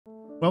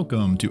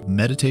Welcome to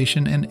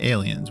Meditation and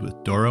Aliens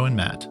with Doro and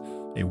Matt,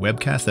 a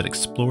webcast that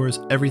explores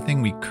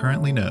everything we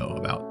currently know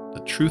about the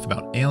truth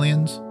about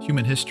aliens,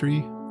 human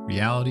history,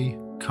 reality,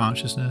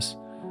 consciousness,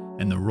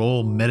 and the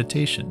role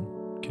meditation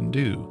can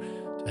do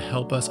to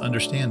help us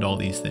understand all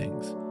these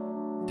things,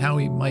 and how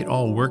we might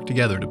all work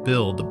together to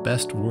build the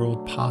best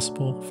world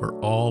possible for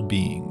all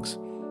beings,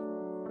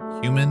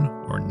 human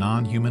or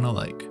non-human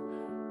alike.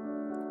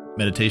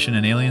 Meditation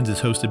and Aliens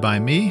is hosted by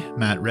me,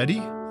 Matt Reddy.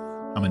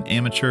 I'm an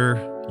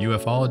amateur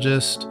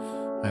ufologist.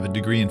 I have a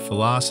degree in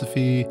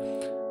philosophy.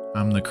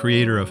 I'm the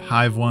creator of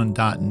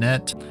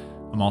hive1.net.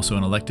 I'm also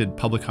an elected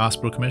public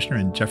hospital commissioner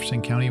in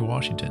Jefferson County,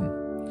 Washington.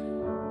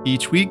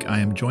 Each week, I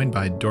am joined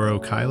by Doro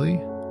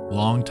Kiley,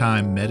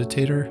 longtime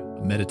meditator,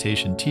 a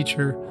meditation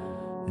teacher,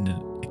 and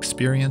an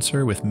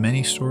experiencer with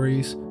many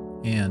stories,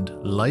 and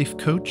life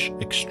coach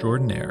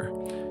extraordinaire.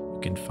 You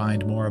can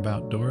find more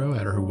about Doro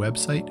at her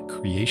website,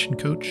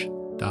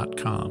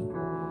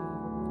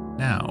 creationcoach.com.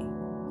 Now,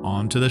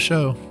 on to the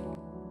show.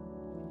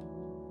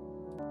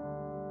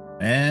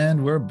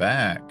 And we're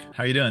back.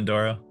 How you doing,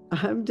 Doro?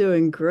 I'm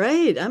doing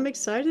great. I'm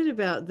excited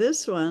about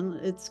this one.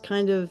 It's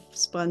kind of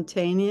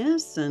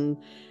spontaneous, and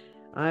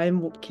I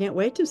can't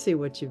wait to see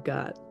what you've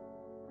got.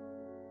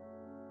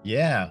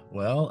 Yeah,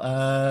 well,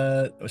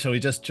 shall we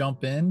just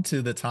jump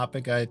into the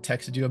topic I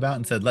texted you about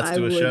and said, let's I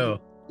do a would,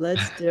 show?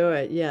 let's do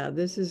it. Yeah,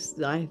 this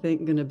is, I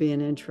think, going to be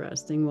an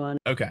interesting one.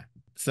 Okay.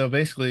 So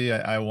basically,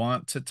 I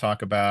want to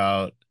talk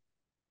about,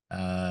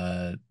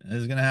 this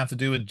is going to have to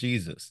do with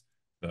Jesus.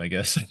 So I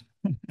guess.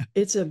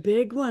 It's a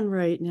big one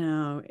right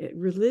now.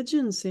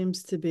 Religion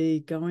seems to be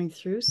going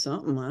through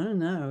something. I don't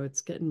know.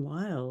 It's getting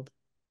wild.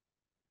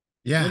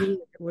 Yeah.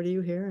 What are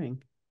you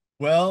hearing?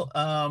 Well,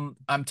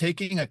 I'm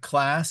taking a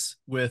class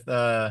with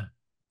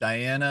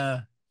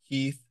Diana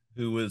Heath,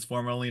 who was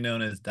formerly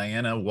known as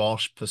Diana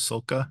Walsh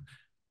Pasulka.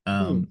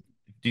 Hmm.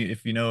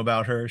 If you know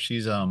about her, she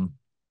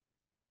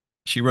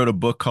wrote a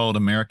book called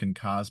American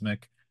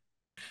Cosmic.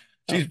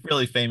 Oh, She's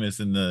really famous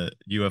in the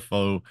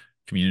UFO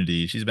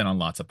community. She's been on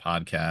lots of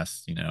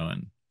podcasts,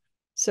 and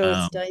so it's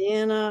um,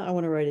 Diana. I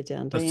want to write it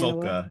down. Diana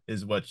what? Pasulka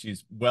is what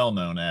she's well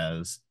known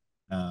as.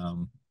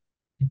 Um,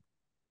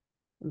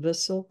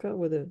 Vasilka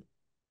with a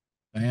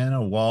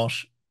Diana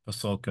Walsh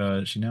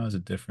Pasulka. She now has a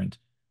different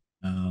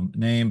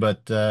name,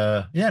 but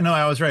yeah, no,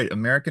 I was right.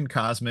 American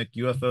Cosmic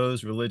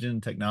UFOs,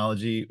 Religion,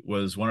 Technology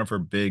was one of her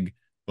big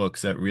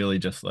books that really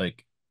just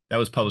like that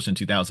was published in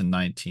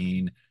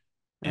 2019,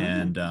 oh.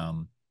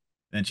 and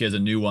then she has a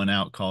new one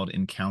out called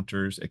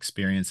Encounters,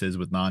 Experiences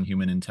with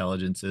Non-Human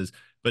Intelligences.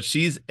 But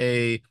she's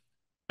a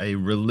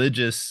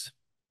religious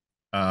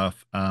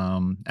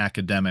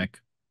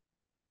academic.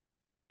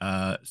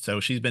 So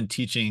she's been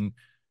teaching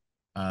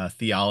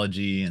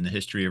theology and the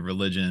history of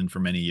religion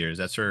for many years.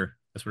 That's what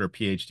her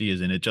PhD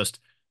is in. It just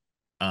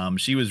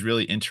she was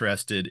really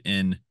interested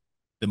in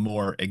the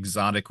more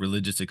exotic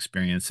religious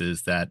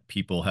experiences that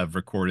people have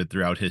recorded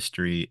throughout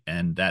history,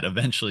 and that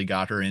eventually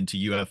got her into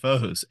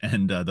UFOs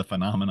and the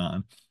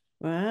phenomenon.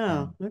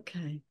 Wow. Um,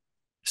 Okay.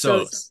 So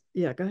so it's,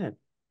 yeah, go ahead.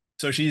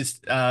 so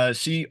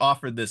she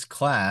offered this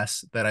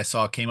class that I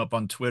saw came up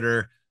on Twitter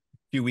a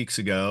few weeks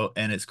ago,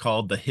 and it's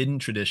called The Hidden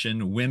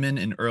Tradition: Women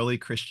in Early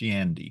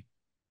Christianity.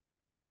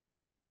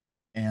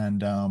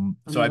 And so I'm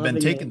I've been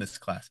loving taking it. this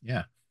class.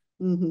 Yeah.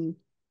 Hmm.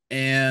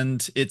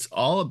 And it's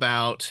all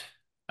about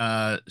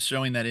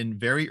showing that in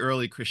very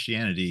early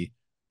Christianity,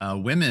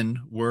 women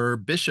were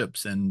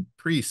bishops and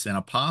priests and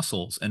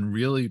apostles and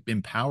really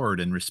empowered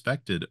and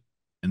respected.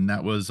 And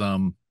that was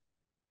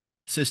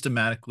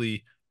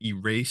systematically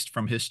erased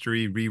from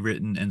history,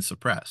 rewritten, and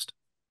suppressed.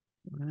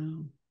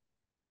 Wow.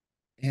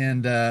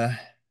 And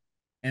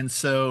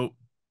so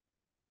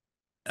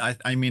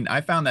I mean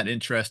I found that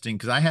interesting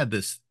because I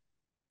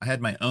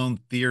had my own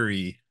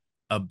theory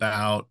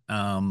about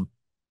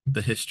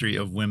the history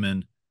of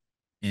women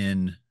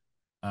in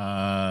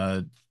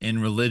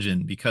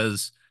religion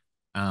because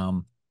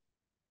um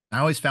I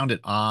always found it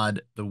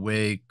odd the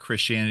way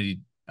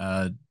Christianity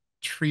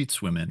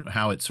treats women,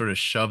 how it sort of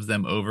shoves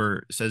them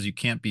over, says you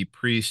can't be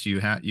priest, you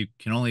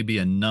can only be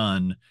a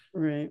nun,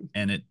 Right.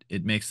 and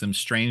it makes them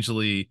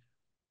strangely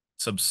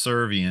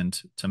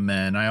subservient to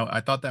men.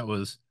 I thought that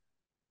was,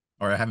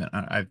 or I haven't,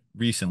 I've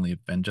recently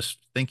been just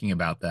thinking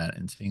about that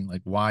and seeing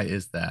like why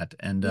is that?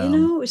 And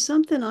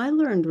Something I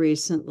learned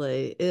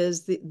recently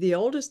is the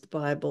oldest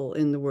Bible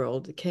in the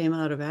world came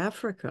out of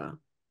Africa.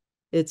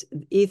 It's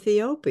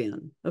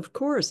Ethiopian. Of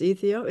course,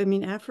 Ethiopia. I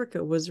mean,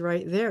 Africa was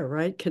right there,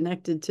 right?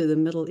 Connected to the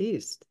Middle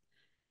East.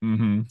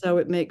 mhm. So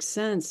it makes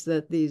sense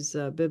that these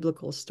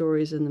biblical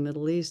stories in the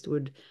Middle East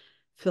would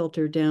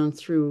filter down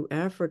through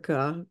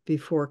Africa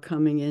before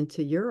coming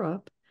into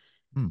Europe.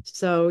 Hmm.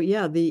 So,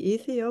 yeah, the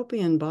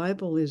Ethiopian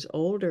Bible is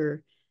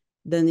older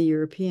than the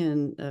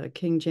European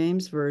King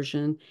James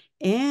Version.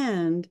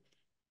 And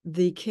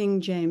the King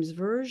James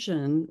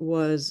Version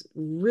was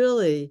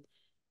really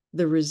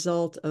the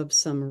result of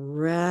some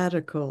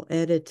radical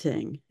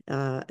editing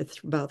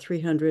about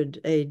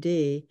 300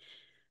 AD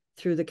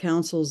through the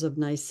councils of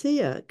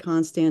Nicaea at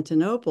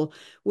Constantinople,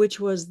 which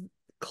was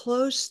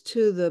close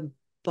to the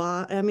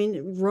I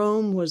mean,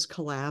 Rome was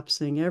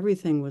collapsing,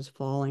 everything was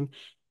falling,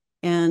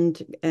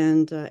 and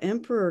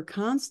Emperor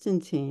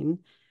Constantine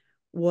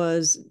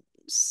was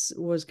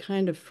was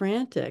kind of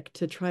frantic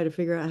to try to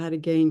figure out how to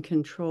gain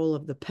control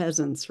of the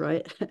peasants,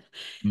 right?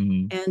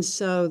 Hmm. And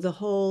so the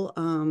whole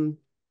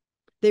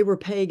they were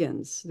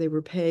pagans. They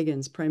were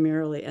pagans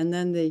primarily. And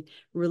then the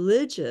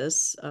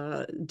religious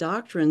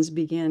doctrines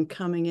began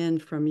coming in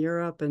from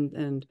Europe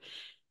and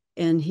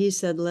he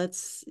said,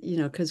 let's, you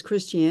know, because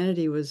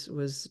Christianity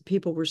was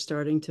people were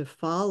starting to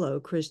follow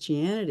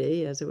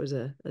Christianity as it was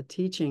a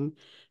teaching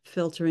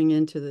filtering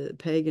into the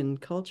pagan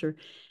culture.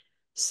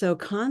 So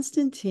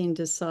Constantine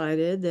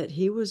decided that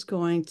he was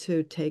going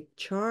to take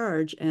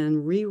charge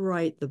and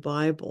rewrite the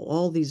Bible,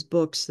 all these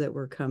books that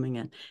were coming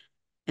in.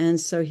 And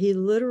so he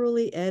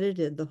literally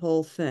edited the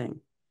whole thing.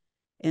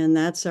 And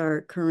that's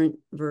our current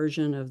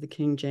version of the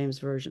King James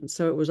Version.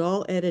 So it was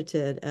all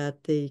edited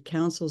at the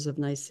Councils of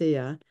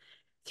Nicaea,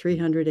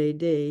 300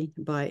 AD,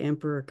 by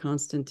Emperor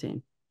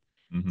Constantine.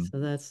 Hmm. So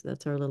that's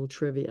our little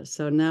trivia.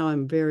 So now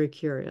I'm very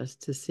curious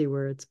to see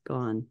where it's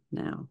gone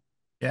now.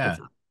 Yeah.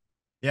 It's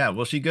Yeah,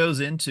 well, she goes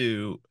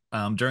into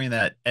during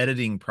that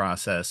editing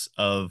process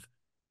of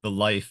the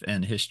life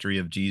and history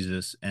of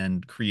Jesus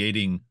and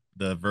creating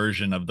the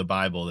version of the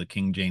Bible, the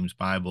King James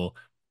Bible.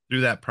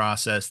 Through that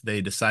process,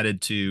 they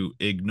decided to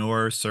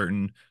ignore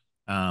certain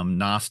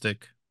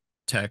Gnostic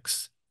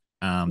texts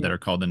that yeah. are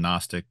called the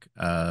Gnostic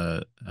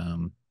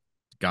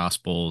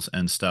Gospels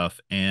and stuff.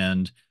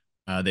 And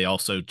they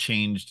also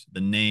changed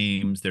the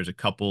names. There's a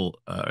couple,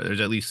 there's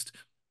at least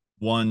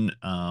one.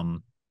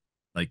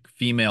 Like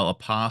female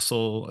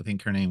apostle. I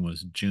think her name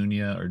was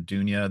Junia or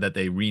Dunia that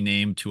they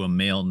renamed to a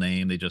male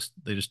name. They just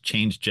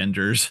changed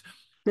genders,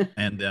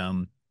 and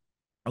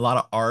a lot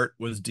of art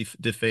was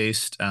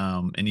defaced,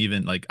 and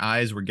even like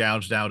eyes were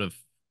gouged out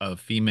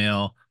of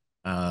female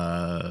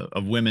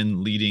of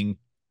women leading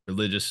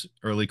religious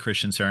early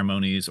Christian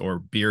ceremonies, or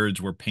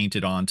beards were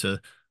painted onto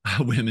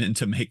women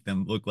to make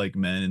them look like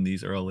men in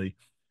these early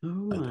Oh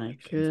my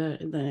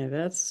depictions.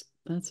 God.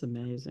 That's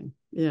amazing.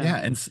 Yeah.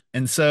 Yeah,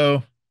 and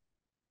so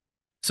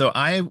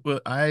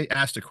I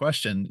asked a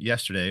question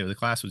yesterday, or the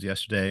class was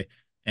yesterday,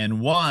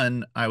 and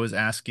one I was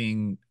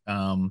asking,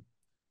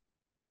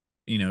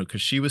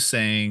 because she was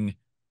saying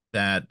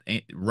that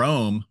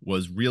Rome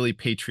was really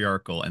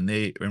patriarchal, and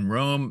they in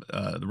Rome,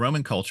 the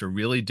Roman culture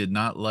really did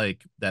not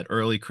like that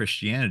early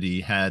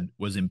Christianity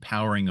was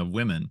empowering of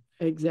women,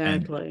 and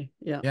Exactly.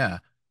 Yeah. yeah,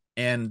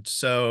 and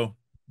so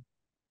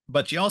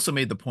but she also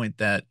made the point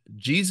that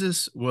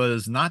Jesus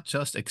was not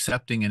just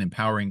accepting and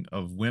empowering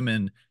of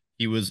women,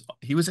 he was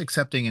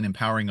accepting and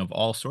empowering of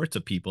all sorts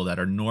of people that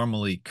are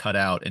normally cut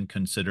out and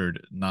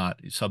considered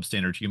not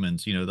substandard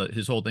humans.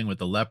 His whole thing with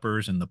the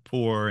lepers and the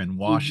poor and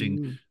washing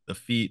Mhm. the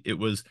feet,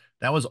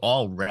 that was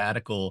all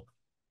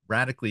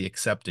radically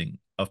accepting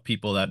of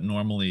people that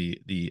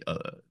normally the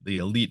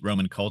elite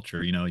Roman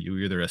culture, you were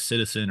either a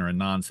citizen or a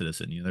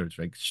non-citizen. There's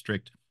like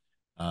strict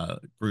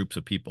groups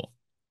of people.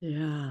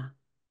 Yeah.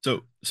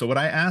 So what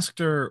I asked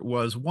her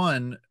was,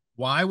 one,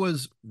 why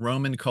was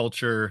Roman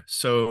culture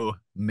so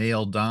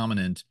male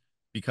dominant?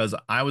 Because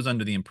I was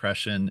under the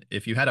impression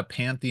if you had a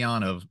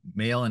pantheon of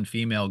male and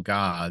female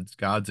gods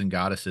and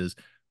goddesses,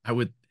 I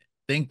would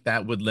think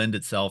that would lend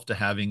itself to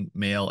having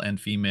male and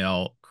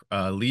female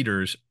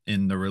leaders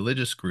in the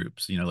religious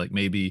groups. Like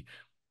maybe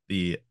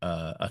the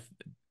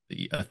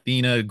the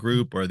Athena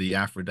group or the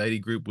Aphrodite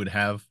group would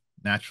have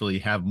naturally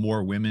have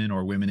more women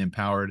or women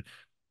empowered.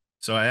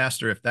 So I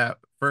asked her if that,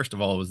 first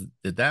of all,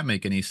 did that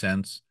make any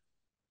sense?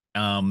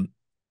 Um,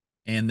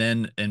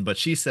 but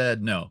she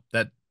said no,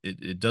 that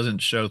it doesn't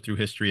show through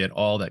history at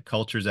all that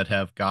cultures that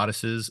have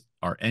goddesses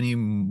are any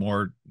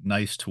more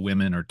nice to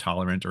women or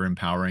tolerant or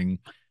empowering.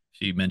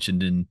 She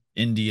mentioned in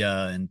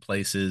India and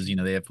places,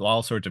 they have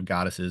all sorts of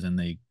goddesses and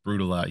they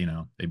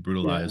Yeah.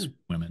 brutalize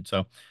women.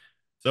 So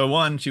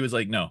one, she was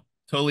like, no,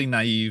 totally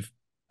naive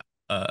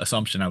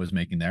assumption I was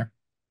making there.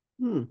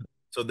 Hmm.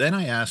 So then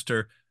I asked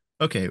her,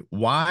 okay,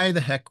 why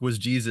the heck was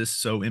Jesus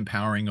so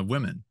empowering of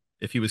women?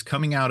 If he was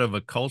coming out of a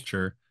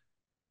culture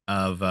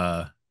of,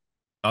 I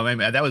mean,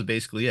 that was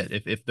basically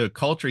it. If the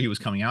culture he was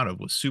coming out of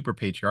was super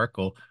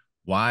patriarchal,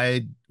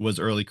 why was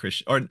early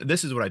Christian, or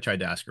this is what I tried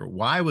to ask her,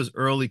 why was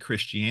early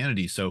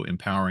Christianity so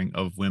empowering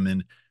of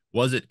women?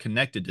 Was it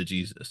connected to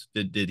Jesus?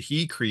 Did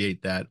he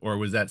create that, or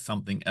was that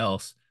something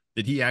else?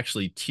 Did he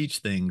actually teach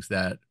things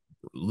that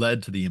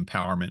led to the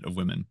empowerment of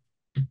women?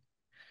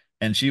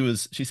 And she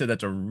said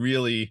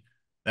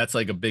that's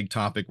like a big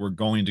topic we're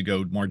going to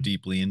go more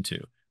deeply into.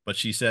 But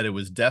she said it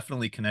was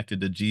definitely connected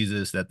to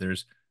Jesus, that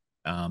there's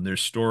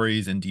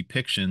stories and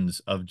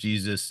depictions of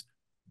Jesus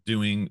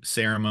doing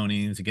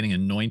ceremonies, getting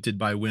anointed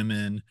by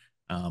women,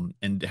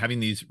 and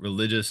having these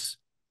religious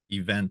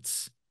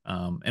events.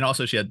 And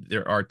also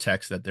there are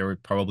texts that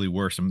probably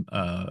were some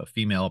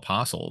female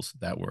apostles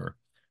that were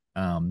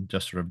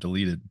just sort of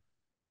deleted.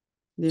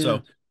 Yeah.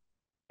 So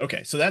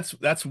okay, so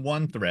that's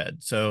one thread.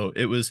 So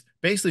it was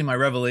basically, my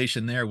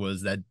revelation there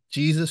was that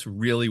Jesus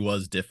really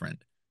was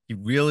different. He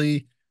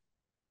really,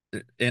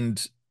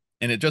 and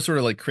And it just sort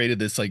of like created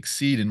this like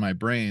seed in my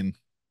brain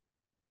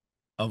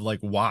of like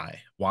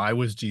why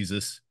was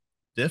Jesus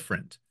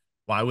different?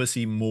 Why was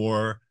he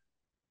more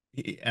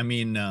I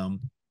mean, and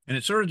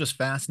it sort of just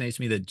fascinates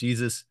me that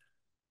Jesus,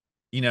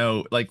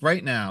 like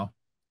right now,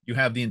 you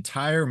have the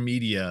entire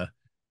media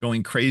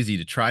going crazy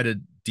to try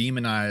to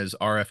demonize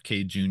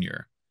RFK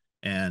Jr.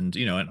 And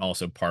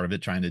also part of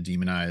it trying to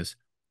demonize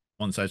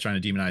one side's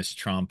trying to demonize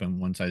Trump and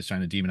one side's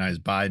trying to demonize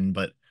Biden.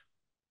 But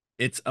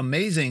it's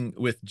amazing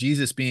with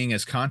Jesus being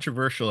as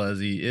controversial as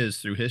he is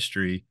through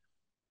history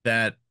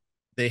that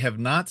they have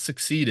not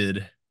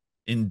succeeded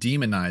in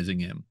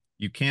demonizing him.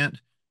 You can't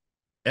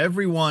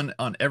Everyone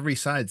on every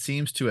side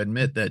seems to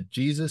admit that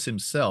Jesus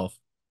himself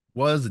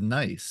was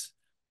nice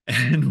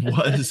and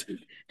was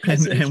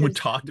That's and would interesting.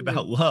 talked Yeah.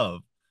 about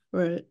love,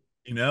 Right.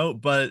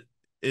 but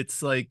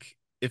it's like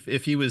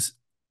if he was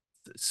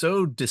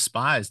so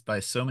despised by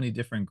so many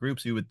different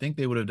groups, you would think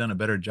they would have done a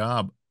better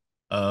job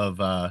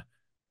of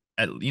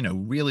at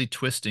really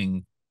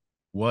twisting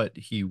what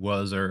he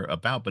was or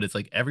about. But it's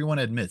like everyone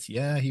admits,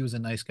 yeah, he was a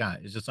nice guy.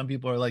 It's just some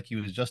people are like he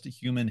was just a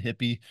human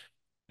hippie,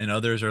 and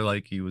others are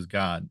like he was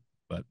God.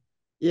 But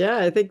Yeah,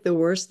 I think the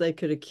worst they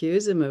could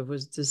accuse him of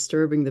was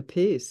disturbing the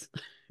peace.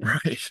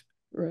 right.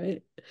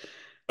 Right.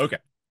 Okay.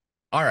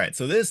 All right.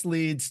 So this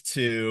leads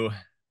to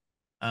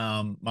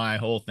my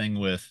whole thing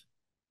with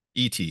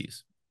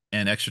ETs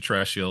and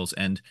extraterrestrials.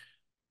 And,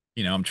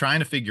 I'm trying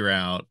to figure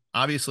out,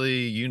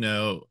 obviously,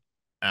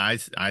 I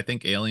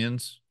think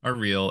aliens are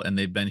real and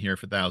they've been here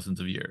for thousands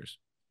of years.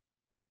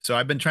 So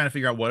I've been trying to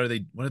figure out what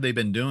have they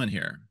been doing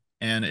here?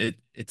 And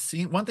it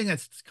seems one thing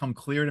that's come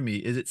clear to me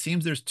is it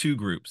seems there's two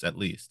groups at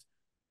least.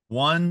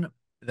 One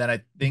that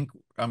I think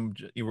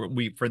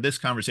we for this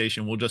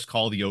conversation we'll just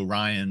call the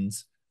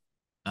Orions.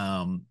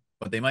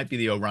 But they might be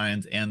the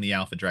Orions and the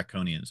Alpha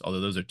Draconians, although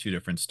those are two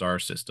different star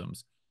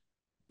systems.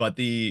 But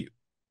the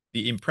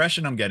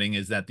impression I'm getting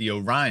is that the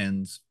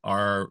Orions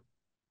are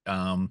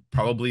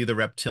probably the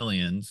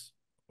reptilians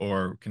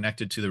or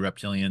connected to the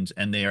reptilians,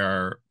 and they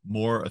are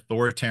more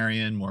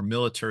authoritarian, more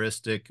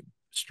militaristic,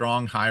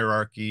 strong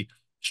hierarchy,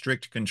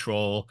 strict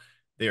control.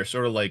 They are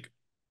sort of like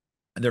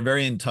they're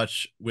very in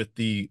touch with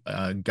the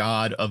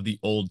God of the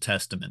Old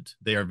Testament.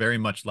 They are very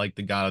much like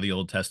the God of the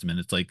Old Testament.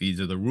 It's like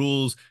these are the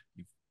rules.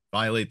 You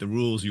violate the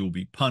rules, you will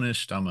be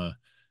punished.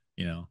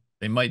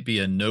 They might be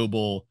a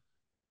noble.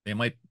 There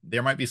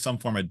might be some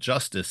form of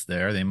justice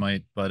there. They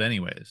might, but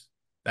anyways,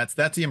 that's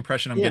the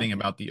impression I'm Yeah. getting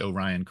about the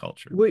Orion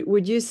culture.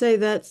 Would you say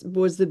that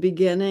was the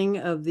beginning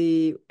of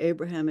the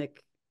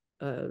Abrahamic,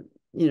 uh,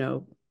 you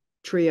know,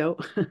 trio,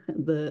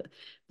 the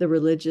the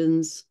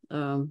religions,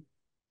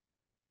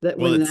 that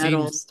Well, when it that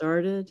all seems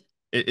started,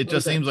 it or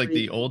just that seems like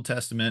pre? the Old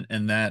Testament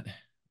and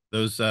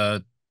those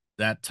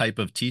that type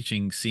of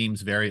teaching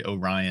seems very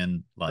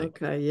Orion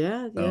like. Okay,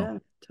 yeah, So yeah,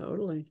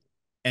 totally.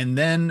 And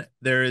then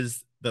there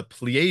is the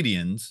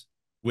Pleiadians,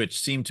 which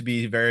seem to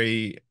be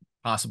very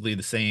possibly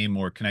the same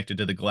or connected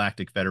to the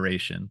Galactic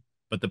Federation.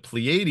 But the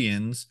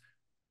Pleiadians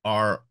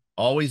are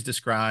always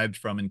described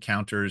from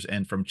encounters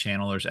and from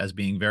channelers as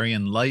being very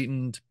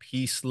enlightened,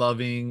 peace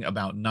loving,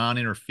 about non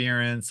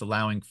interference,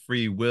 allowing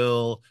free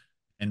will,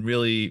 and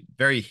really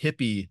very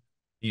hippie,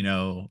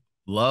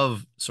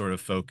 love sort of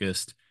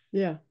focused.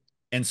 Yeah.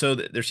 And so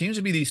there seems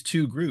to be these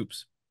two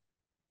groups.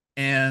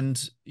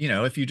 And,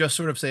 if you just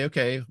sort of say,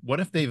 okay, what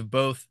if they've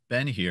both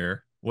been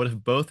here? What if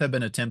both have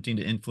been attempting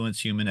to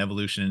influence human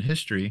evolution and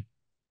history?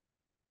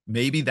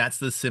 Maybe that's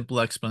the simple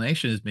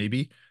explanation is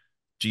maybe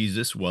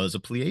Jesus was a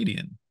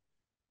Pleiadian.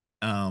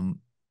 Um,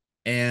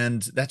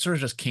 and that sort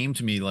of just came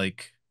to me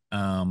like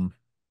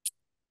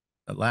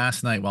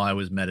last night while I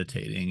was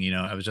meditating,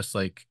 I was just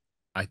like,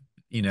 I,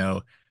 you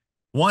know,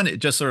 one, it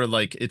just sort of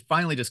like it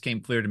finally just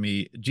came clear to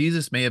me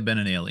Jesus may have been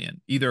an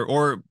alien, either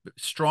or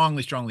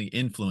strongly, strongly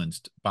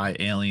influenced by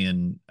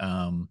alien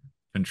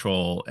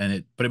control.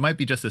 But it might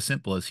be just as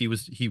simple as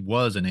he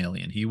was an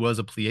alien. He was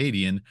a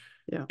Pleiadian,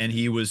 Yeah. and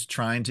he was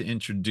trying to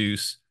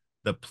introduce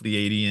the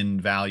Pleiadian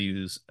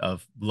values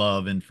of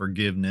love and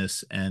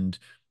forgiveness and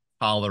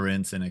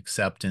tolerance and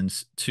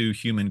acceptance to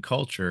human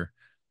culture.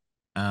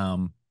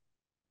 Um,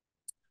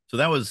 so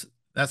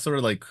that's sort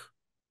of like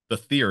the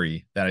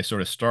theory that I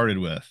sort of started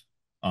with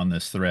on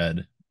this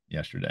thread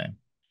yesterday.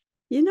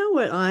 You know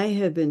what I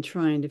have been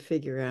trying to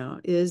figure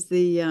out is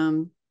the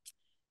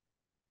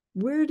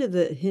where do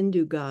the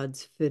Hindu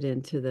gods fit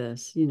into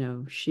this? You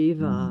know,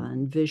 Shiva Mm.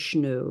 and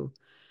Vishnu.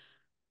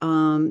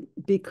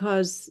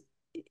 Because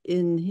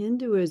in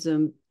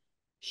Hinduism,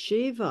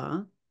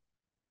 Shiva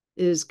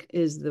is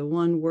the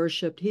one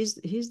worshipped.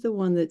 He's the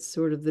one that's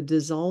sort of the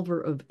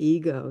dissolver of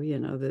ego,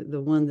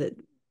 the one that,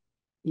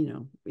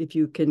 if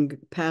you can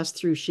pass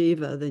through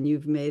Shiva, then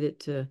you've made it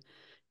to,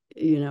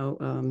 you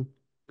know,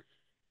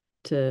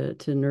 to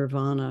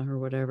nirvana or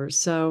whatever.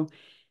 So,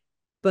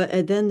 but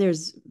and then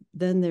there's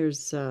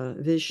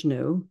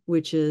Vishnu,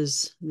 which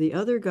is the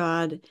other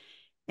god.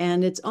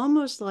 And it's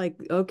almost like,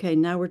 okay,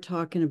 now we're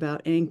talking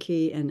about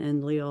Enki and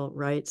Enlil,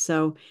 right?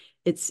 So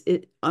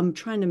I'm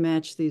trying to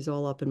match these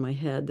all up in my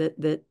head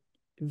that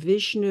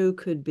Vishnu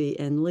could be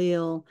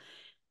Enlil,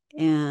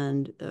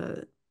 and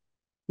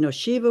no,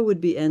 Shiva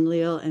would be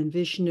Enlil, and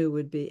Vishnu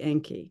would be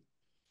Enki.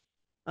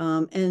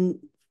 And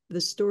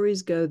the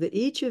stories go that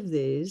each of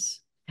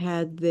these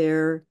had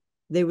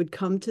they would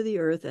come to the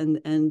earth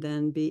and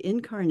then be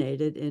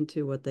incarnated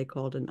into what they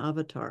called an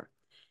avatar.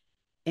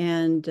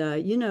 And,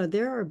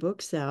 there are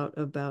books out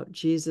about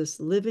Jesus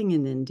living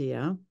in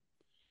India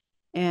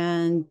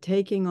and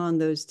taking on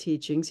those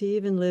teachings. He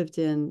even lived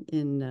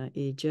in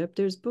Egypt.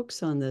 There's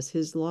books on this.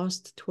 His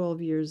lost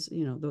 12 years,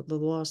 the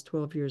lost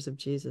 12 years of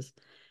Jesus.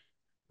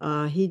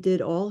 He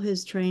did all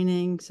his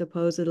training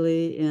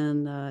supposedly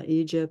in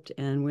Egypt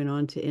and went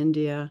on to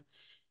India.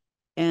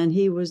 And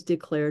he was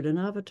declared an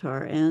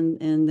avatar. And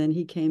then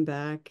he came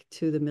back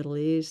to the Middle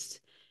East.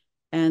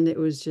 And it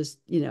was just,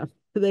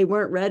 they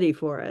weren't ready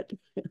for it.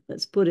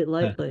 Let's put it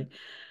lightly.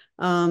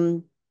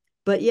 Um,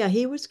 but yeah,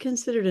 he was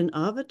considered an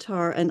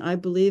avatar, and I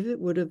believe it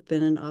would have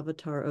been an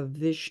avatar of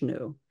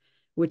Vishnu,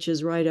 which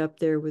is right up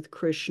there with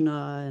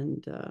Krishna.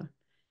 And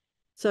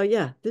so,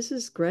 yeah, this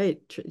is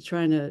great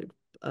trying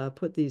to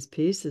put these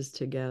pieces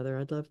together.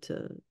 I'd love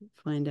to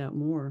find out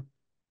more.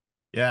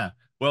 Yeah.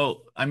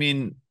 Well, I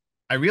mean,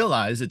 I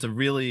realize it's a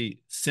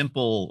really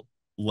simple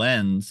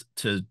lens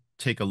to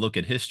take a look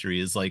at history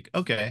is like,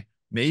 okay,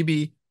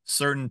 maybe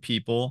certain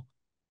people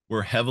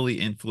were heavily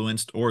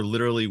influenced or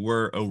literally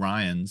were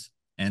Orions,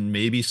 and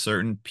maybe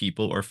certain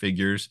people or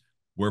figures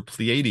were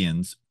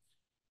Pleiadians.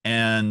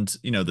 And,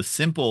 the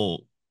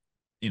simple,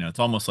 it's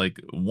almost like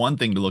one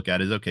thing to look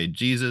at is, okay,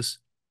 Jesus,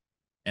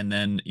 and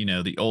then,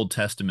 the Old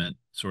Testament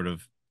sort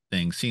of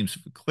thing seems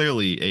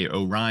clearly a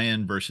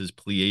Orion versus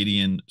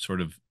Pleiadian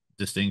sort of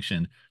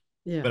distinction.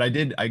 Yeah. But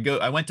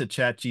I went to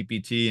Chat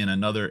GPT and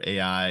another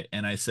AI,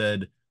 and I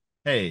said,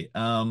 hey,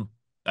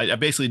 I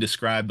basically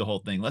described the whole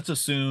thing. Let's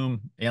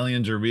assume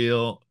aliens are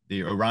real.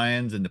 The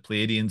Orions and the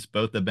Pleiadians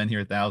both have been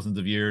here thousands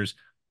of years.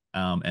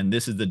 And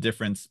this is the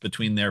difference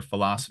between their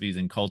philosophies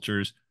and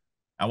cultures.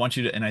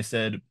 And I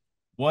said,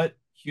 what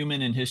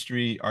human in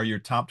history are your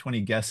top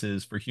 20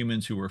 guesses for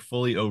humans who were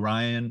fully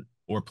Orion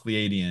or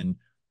Pleiadian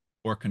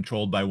or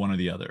controlled by one or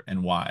the other,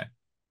 and why?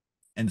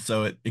 And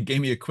so it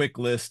gave me a quick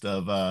list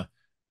of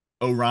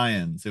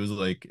Orions. It was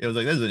like this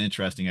is an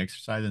interesting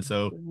exercise. And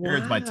so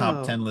here's my top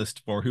Wow. 10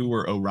 list for who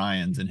were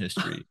Orions in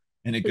history.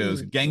 And it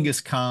goes Genghis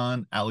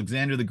Khan,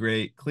 Alexander the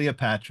Great,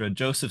 Cleopatra,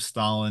 Joseph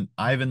Stalin,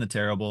 Ivan the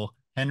Terrible,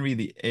 Henry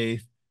the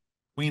Eighth,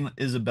 Queen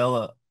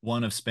Isabella I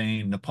of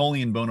Spain,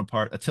 Napoleon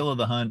Bonaparte, Attila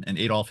the Hun, and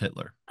Adolf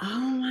Hitler. Oh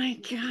my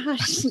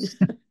gosh.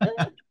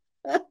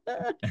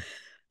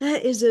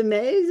 That is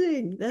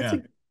amazing. That's Yeah.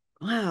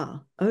 a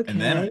wow. And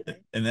then Okay.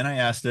 and then I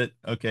asked it,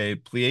 okay,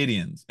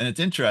 Pleiadians. And it's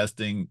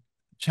interesting,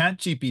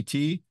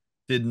 ChatGPT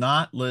did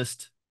not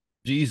list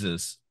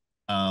Jesus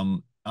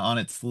on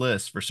its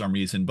list for some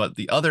reason, but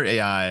the other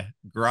AI,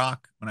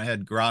 Grok, when I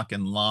had Grok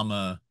and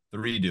Llama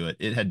 3 do it,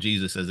 it had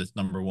Jesus as its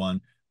number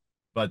one.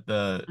 But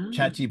the Oh,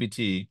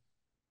 ChatGPT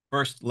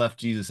first left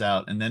Jesus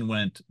out and then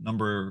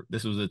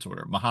this was its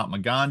order: Mahatma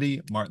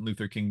Gandhi, Martin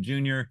Luther King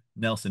Jr.,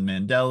 Nelson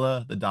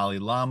Mandela, the Dalai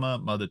Lama,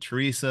 Mother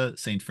Teresa,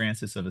 St.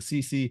 Francis of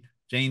Assisi,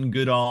 Jane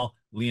Goodall,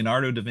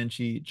 Leonardo da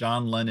Vinci,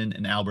 John Lennon,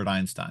 and Albert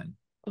Einstein.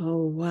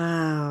 oh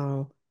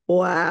wow.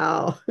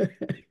 Wow.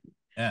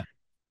 Yeah.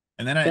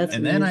 And then I That's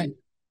and then I amazing.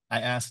 I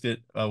asked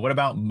it, what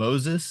about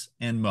Moses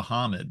and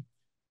Muhammad?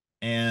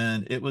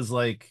 And it was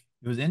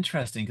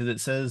interesting because it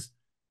says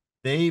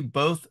they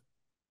both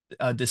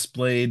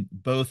displayed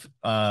both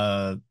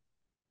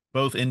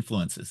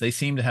influences. They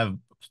seem to have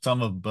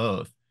some of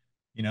both.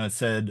 It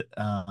said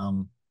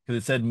because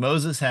it said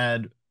Moses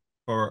had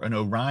for an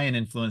Orion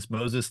influence,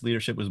 Moses'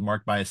 leadership was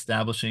marked by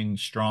establishing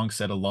strong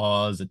set of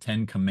laws, the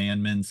Ten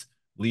Commandments,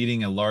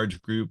 leading a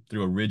large group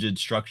through a rigid,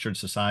 structured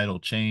societal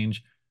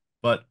change.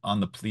 But on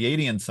the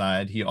Pleiadian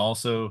side,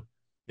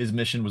 his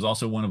mission was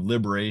also one of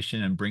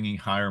liberation and bringing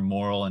higher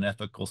moral and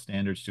ethical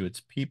standards to its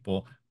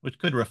people, which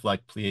could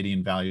reflect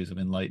Pleiadian values of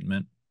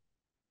enlightenment.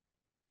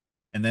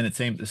 And then it's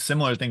same a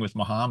similar thing with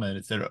Muhammad.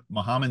 It said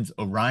Muhammad's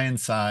Orion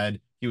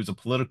side, he was a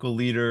political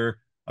leader,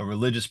 a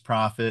religious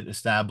prophet,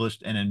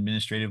 established and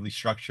administratively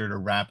structured a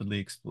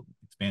rapidly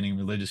expanding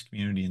religious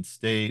community and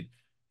state.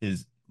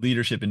 His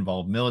leadership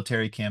involved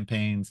military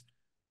campaigns.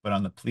 But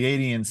on the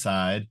Pleiadian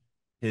side,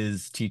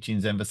 his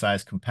teachings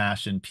emphasized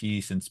compassion,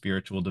 peace, and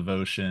spiritual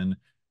devotion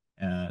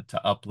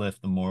to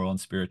uplift the moral and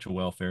spiritual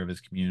welfare of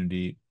his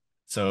community.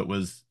 So it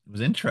was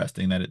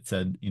interesting that it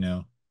said,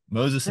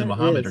 Moses and That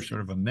Muhammad are is.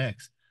 sort of a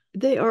mix.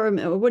 They are.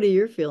 What are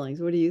your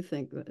feelings? What do you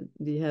think? Do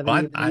you have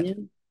any But I,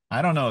 opinion?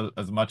 I don't know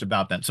as much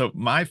about them. So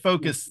my Yeah.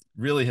 focus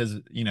really has,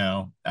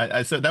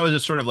 I said that was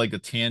just sort of like a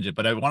tangent,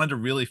 but I wanted to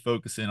really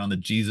focus in on the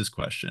Jesus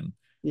question.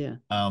 Yeah.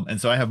 And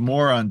so I have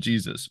more on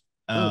Jesus.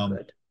 Oh, Um,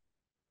 good.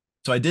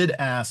 so I did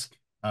ask,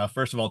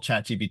 first of all,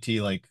 ChatGPT,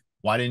 like,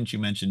 why didn't you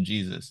mention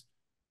Jesus?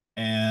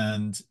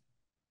 And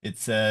it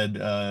said,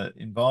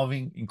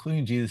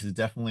 including Jesus is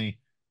definitely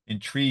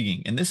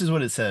intriguing. And this is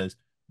what it says.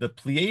 The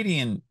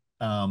Pleiadian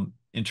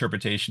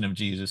interpretation of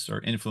Jesus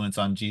or influence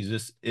on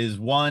Jesus is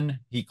one,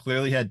 he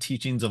clearly had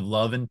teachings of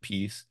love and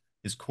peace.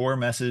 His core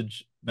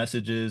message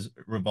messages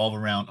revolve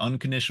around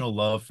unconditional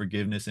love,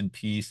 forgiveness, and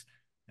peace.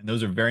 And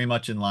those are very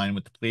much in line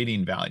with the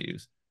Pleiadian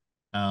values.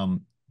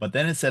 But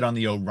then it said on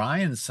the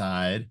Orion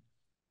side,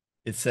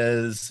 it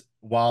says,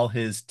 while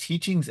his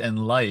teachings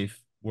and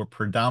life were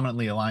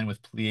predominantly aligned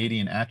with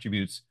Pleiadian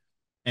attributes,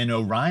 and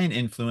Orion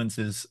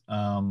influences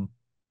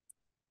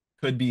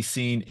could be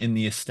seen in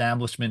the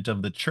establishment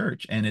of the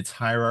church and its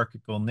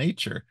hierarchical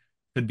nature,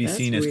 could be That's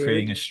seen as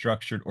creating weird. a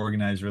structured,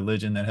 organized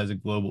religion that has a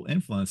global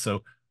influence.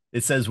 So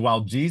it says,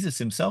 while Jesus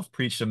himself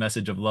preached a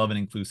message of love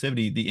and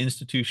inclusivity, the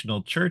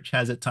institutional church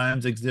has at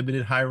times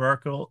exhibited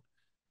hierarchical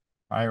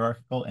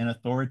and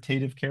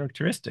authoritative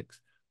characteristics.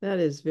 That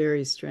is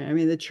very strange. I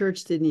mean, the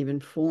church didn't even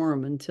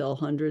form until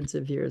hundreds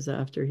of years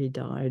after he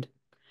died.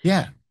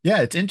 Yeah.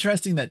 Yeah. It's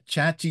interesting that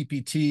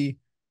ChatGPT,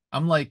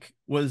 I'm like,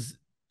 was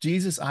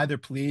Jesus either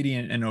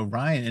Pleiadian and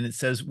Orion? And it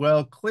says,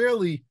 well,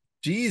 clearly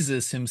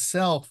Jesus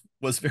himself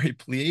was very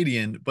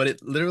Pleiadian, but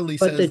it literally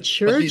But the says, but the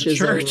church is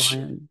church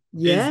Orion.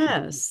 is,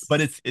 Yes. but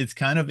it's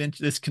kind of,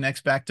 this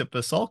connects back to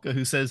Pasulka,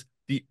 who says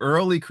the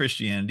early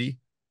Christianity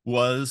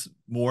was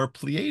more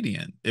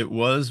Pleiadian. It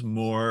was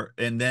more,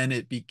 and then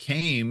it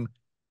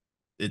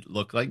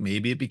looked like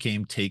maybe it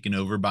became taken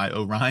over by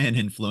Orion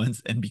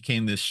influence and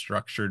became this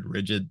structured,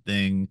 rigid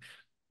thing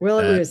Well,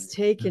 it that. was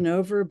taken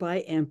over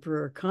by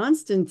Emperor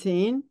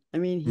Constantine. I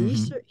mean,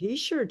 Mhm. he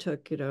sure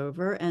took it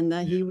over, and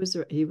that Yeah,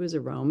 he was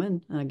a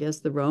Roman. I guess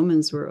the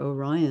Romans were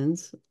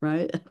Orions,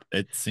 right?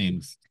 it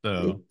seems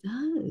so. It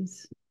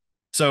does.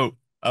 So,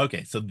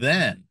 okay. So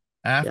then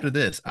Yeah. after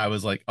this, I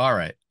was like, all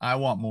right, I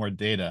want more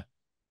data.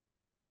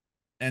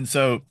 And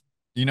so,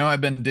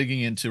 I've been digging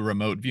into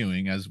remote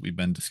viewing as we've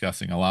been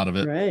discussing a lot of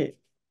it. Right.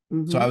 So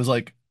Mm-hmm. I was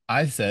like,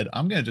 I said,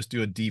 I'm going to just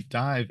do a deep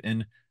dive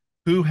in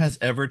who has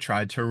ever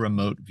tried to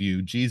remote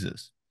view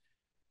Jesus.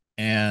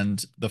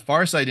 And the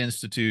Farsight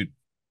Institute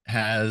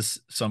has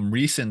a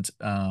recent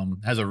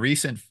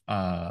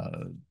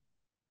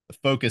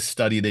focus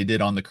study they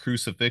did on the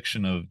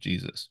crucifixion of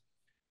Jesus.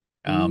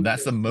 That's the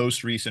Interesting.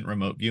 most recent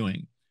remote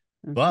viewing.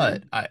 Okay.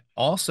 But I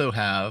also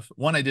have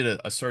one. I did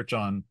a search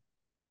on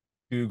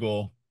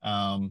Google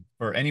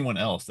for anyone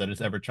else that has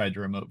ever tried to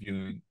remote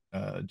viewing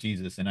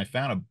Jesus, and I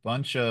found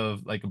I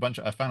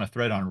found a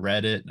thread on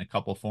Reddit and a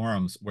couple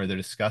forums where they're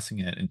discussing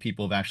it, and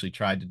people have actually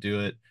tried to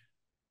do it.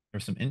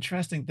 There's some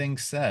interesting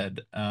things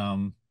said.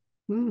 Hmm.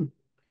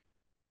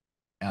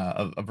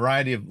 A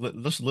variety of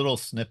just little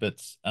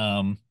snippets.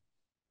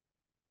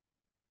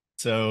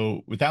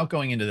 So without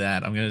going into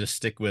that, I'm going to just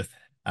stick with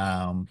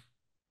um,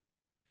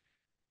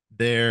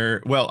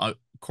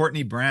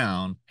 Courtney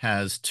Brown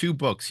has two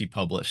books he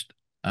published.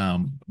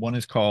 One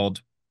is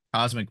called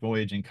Cosmic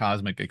Voyage and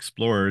Cosmic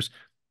Explorers.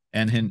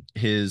 And in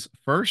his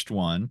first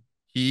one,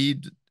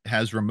 he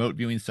has remote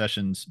viewing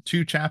sessions,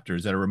 two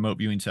chapters that are remote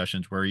viewing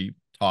sessions where he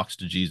talks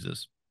to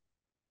Jesus.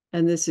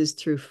 And this is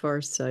through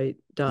Well,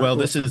 farsight.org.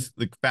 this is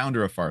the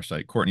founder of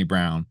Farsight, Courtney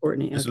Brown.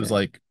 Courtney. This was Okay.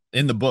 like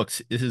in the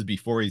books, this is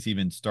before he's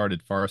even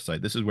started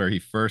Farsight. This is where he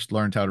first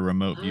learned how to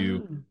remote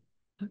view.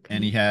 Oh,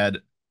 And he okay. had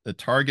the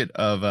target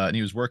of, and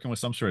he was working with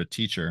some sort of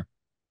teacher.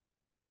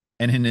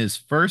 And in his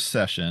first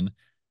session,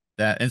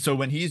 and so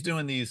when he's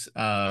doing these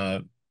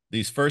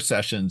first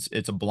sessions,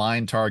 it's a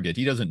blind target.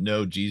 He doesn't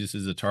know Jesus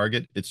is a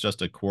target. It's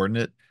just a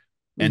coordinate.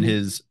 And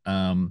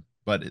Mm-hmm.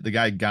 but the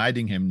guy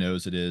guiding him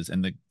knows it is.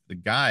 And the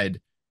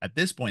guide at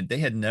this point, they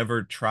had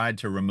never tried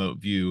to remote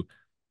view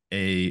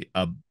a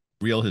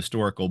real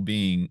historical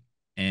being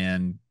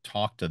and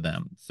talk to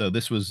them. So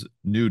this was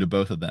new to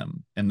both of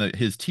them. And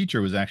his teacher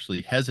was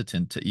actually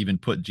hesitant to even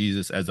put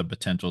Jesus as a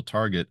potential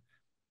target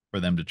for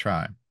them to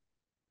try.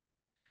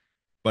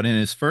 But in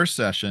his first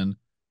session,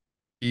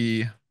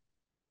 he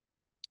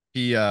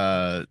he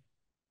uh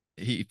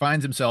he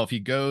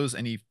goes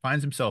and he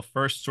finds himself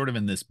first sort of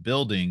in this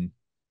building.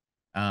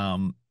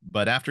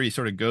 But after he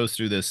sort of goes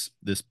through this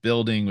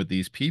building with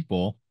these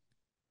people,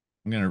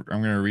 I'm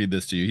gonna read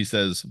this to you. He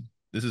says,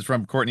 this is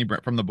from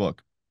from the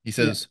book. He Yeah.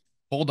 says,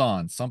 hold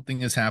on,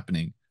 something is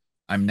happening.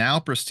 I'm now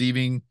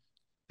perceiving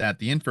that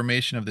the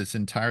information of this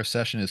entire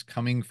session is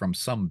coming from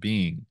some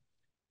being.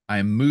 I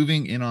am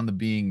moving in on the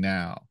being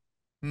now.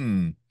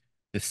 Hmm.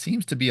 This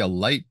seems to be a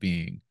light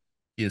being.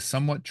 He is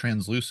somewhat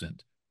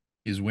translucent.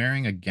 He is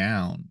wearing a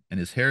gown, and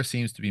his hair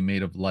seems to be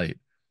made of light.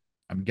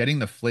 I'm getting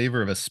the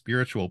flavor of a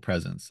spiritual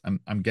presence.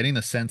 I'm getting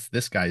the sense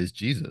this guy is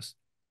Jesus.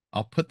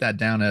 I'll put that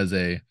down as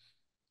a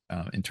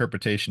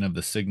interpretation of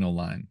the signal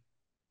line.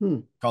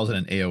 Hmm. Calls it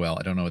an AOL.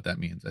 I don't know what that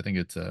means. I think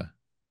it's an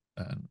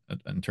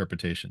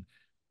interpretation.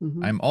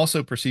 Mm-hmm. I'm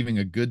also perceiving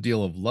a good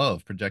deal of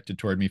love projected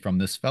toward me from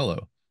this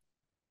fellow.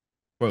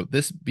 Quote,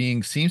 this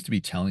being seems to be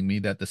telling me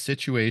that the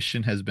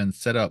situation has been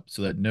set up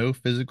so that no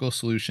physical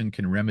solution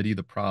can remedy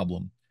the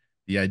problem.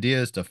 The idea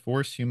is to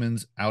force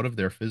humans out of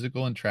their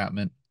physical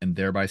entrapment and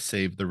thereby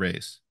save the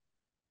race.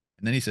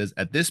 And then he says,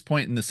 at this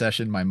point in the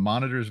session, my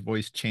monitor's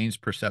voice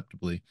changed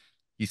perceptibly.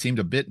 He seemed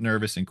a bit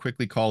nervous and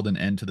quickly called an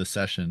end to the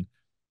session.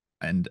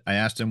 And I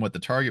asked him what the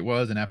target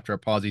was, and after a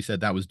pause, he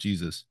said that was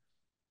Jesus.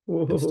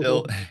 And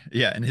still, Whoa.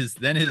 yeah, and his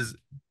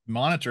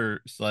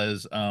monitor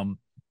says,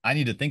 I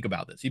need to think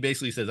about this. He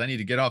basically says, I need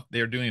to get off.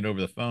 They're doing it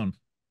over the phone.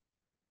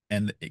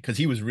 And because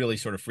he was really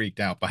sort of freaked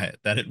out by it,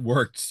 that it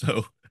worked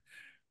so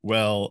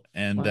well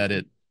and that Wow.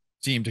 it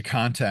seemed to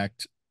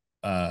contact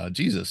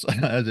Jesus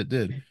as it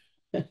did.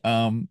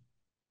 Um,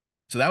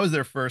 so that was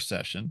their first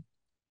session,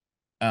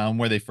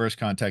 where they first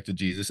contacted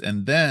Jesus.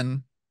 And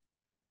then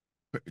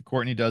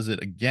Courtney does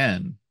it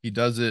again. He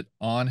does it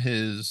on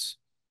his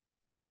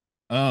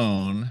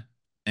own.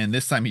 And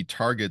this time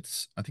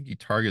I think he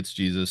targets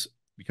Jesus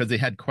because they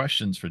had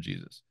questions for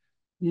Jesus.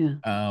 Yeah.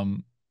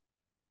 Um,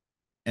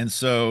 and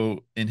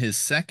so in his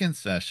second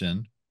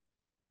session,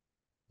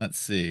 let's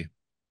see.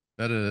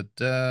 Da, da, da,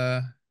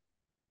 da.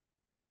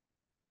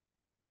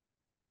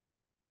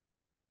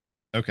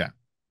 Okay.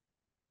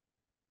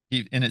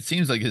 And it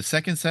seems like his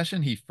second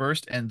session, he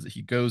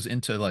goes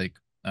into like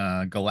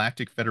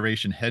Galactic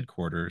Federation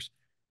headquarters,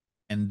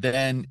 and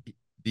then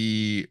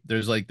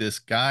there's like this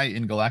guy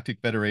in Galactic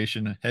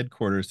Federation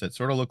headquarters that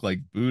sort of looked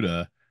like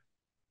Buddha,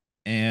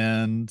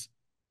 and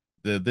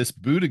this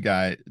Buddha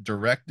guy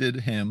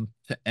directed him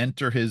to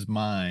enter his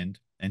mind,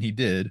 and he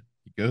did.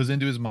 He goes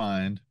into his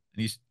mind,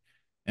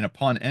 and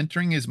upon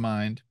entering his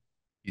mind,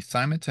 he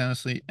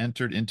simultaneously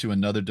entered into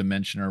another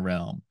dimension or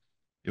realm.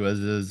 It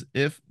was as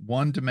if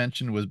one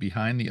dimension was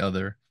behind the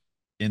other.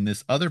 In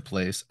this other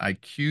place, I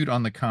cued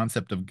on the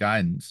concept of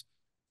guidance,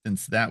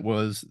 since that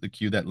was the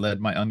cue that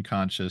led my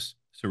unconscious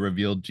to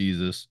reveal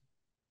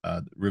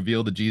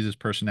the Jesus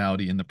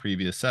personality in the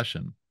previous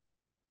session.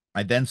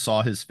 I then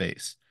saw his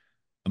face.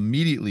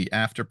 Immediately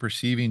after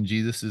perceiving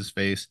Jesus's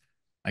face,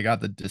 I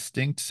got the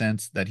distinct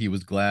sense that he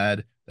was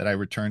glad that I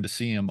returned to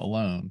see him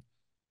alone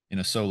in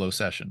a solo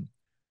session.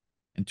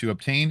 And to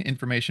obtain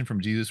information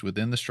from Jesus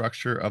within the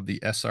structure of the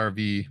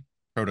SRV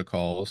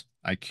protocols,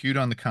 I cued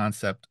on the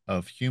concept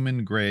of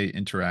human gray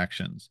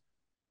interactions.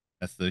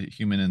 That's the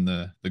human and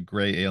the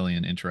gray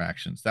alien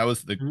interactions. That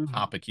was the Oh,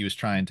 topic he was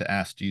trying to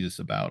ask Jesus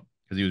about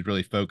because he was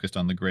really focused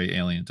on the gray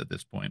aliens at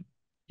this point.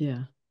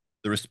 yeah.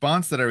 The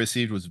response that I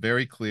received was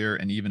very clear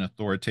and even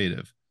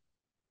authoritative.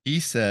 He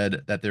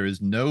said that there is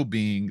no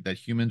being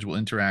that humans will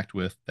interact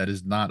with that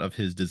is not of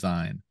his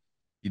design.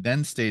 He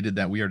then stated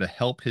that we are to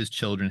help his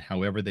children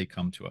however they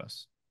come to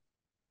us.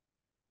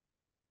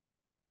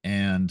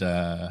 And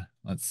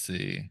let's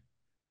see.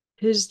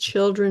 His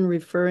children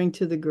referring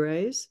to the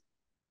Greys?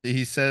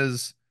 He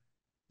says,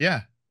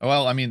 yeah,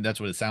 well, I mean, that's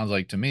what it sounds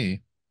like to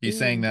me. He's Yeah.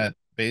 saying that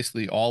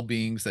basically all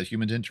beings that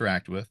humans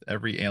interact with,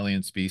 every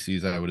alien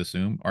species, I would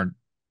assume,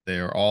 they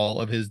are all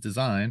of his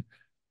design,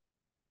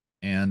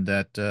 and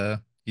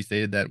that he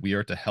stated that we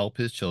are to help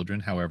his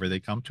children however they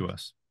come to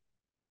us.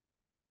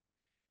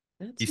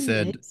 He That's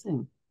said,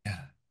 amazing.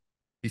 yeah,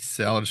 he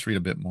said, I'll just read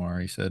a bit more.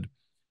 He said,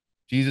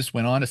 Jesus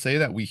went on to say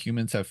that we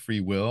humans have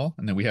free will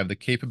and that we have the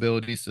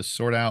capabilities to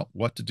sort out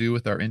what to do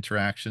with our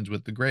interactions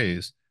with the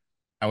Greys.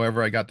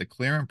 However, I got the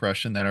clear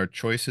impression that our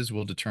choices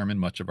will determine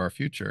much of our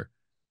future.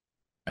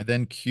 I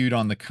then cued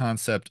on the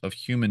concept of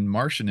human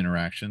Martian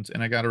interactions,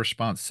 and I got a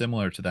response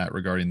similar to that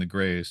regarding the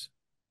Greys.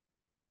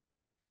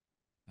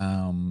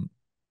 Um,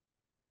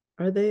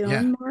 Are they yeah,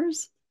 on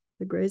Mars?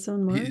 The Greys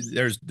on Mars?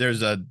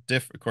 there's a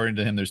according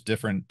to him, there's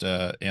different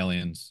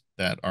aliens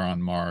that are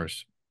on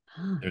Mars.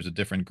 Huh. There's a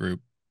different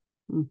group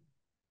Hmm.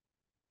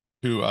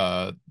 who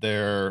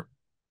they're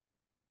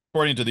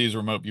according to these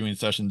remote viewing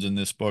sessions in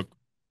this book,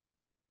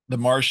 the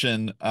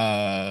Martian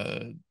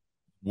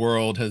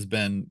world has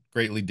been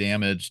greatly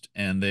damaged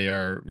and they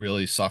are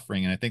really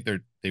suffering. And I think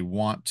they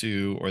want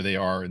to, or they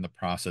are in the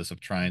process of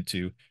trying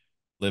to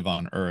live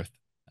on Earth,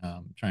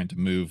 trying to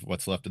move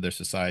what's left of their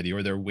society,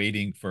 or they're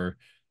waiting for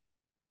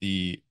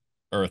the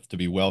Earth to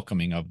be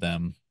welcoming of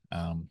them.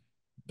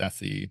 That's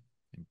the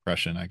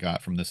impression I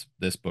got from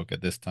this book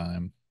at this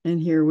time. And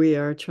here we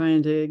are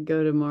trying to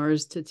go to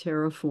Mars to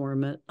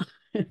terraform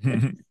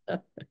it.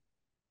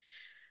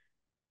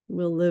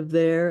 We'll live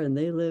there and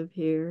they live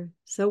here.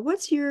 So,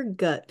 what's your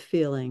gut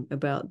feeling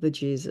about the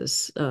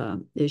Jesus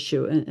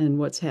issue and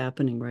what's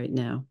happening right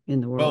now in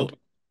the Well, world?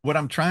 what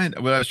I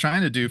was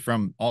trying to do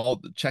from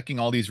all checking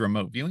all these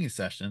remote viewing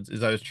sessions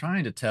is I was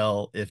trying to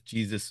tell if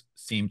Jesus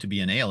seemed to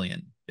be an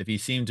alien, if he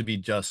seemed to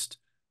be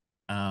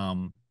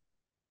um,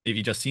 if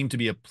he just seemed to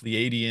be a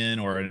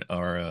Pleiadian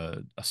or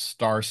a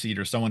star seed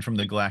or someone from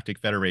the Galactic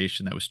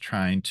Federation that was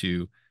trying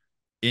to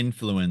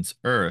influence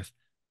Earth.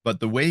 But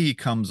the way he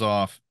comes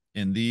off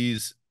in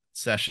these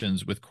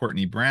sessions with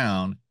Courtney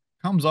Brown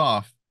comes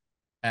off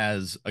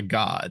as a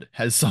god,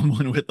 as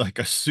someone with like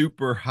a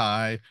super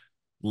high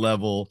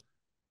level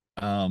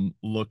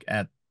look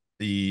at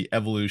the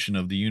evolution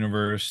of the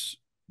universe.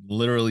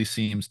 Literally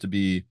seems to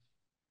be,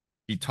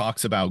 he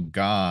talks about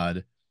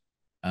God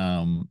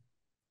um,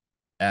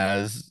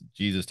 as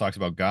Jesus talks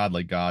about God,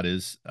 like God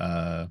is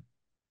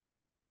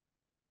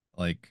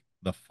like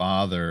the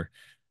Father.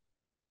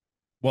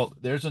 Well,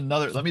 there's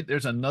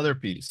another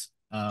piece.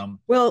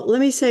 Well, let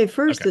me say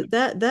first Okay.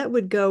 that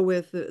would go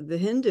with the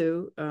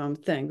Hindu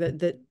thing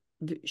that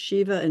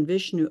Shiva and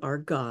Vishnu are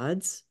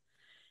gods,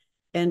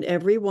 and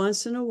every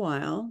once in a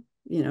while,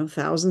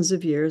 thousands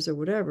of years or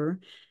whatever,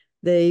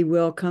 they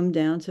will come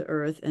down to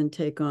earth and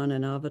take on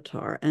an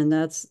avatar. And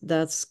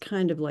that's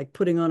kind of like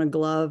putting on a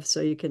glove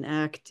so you can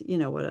act, you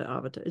know what an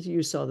avatar is.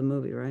 You saw the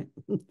movie, right?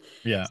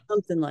 Yeah.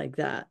 Something like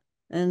that.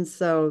 And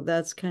so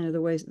that's kind of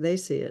the way they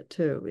see it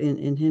too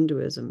in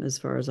Hinduism, as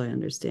far as I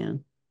understand.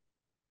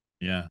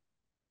 Yeah.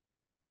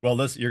 Well,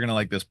 this you're gonna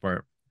like this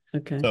part.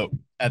 Okay. So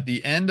at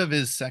the end of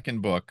his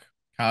second book,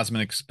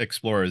 Cosmic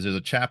Explorers, there's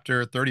a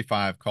chapter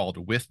 35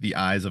 called With the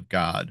Eyes of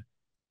God.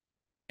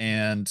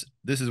 And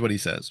this is what he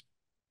says.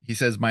 He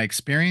says, my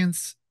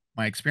experiences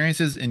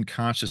in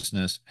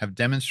consciousness have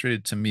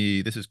demonstrated to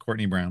me, this is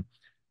Courtney Brown,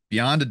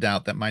 beyond a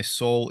doubt that my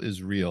soul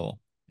is real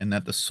and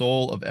that the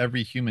soul of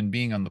every human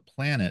being on the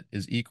planet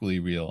is equally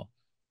real.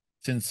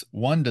 Since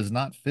one does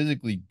not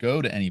physically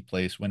go to any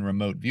place when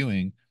remote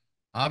viewing,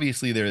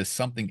 obviously there is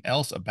something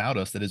else about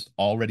us that is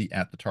already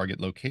at the target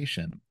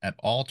location, at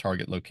all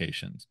target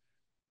locations.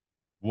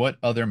 What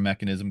other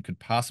mechanism could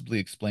possibly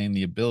explain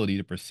the ability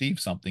to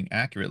perceive something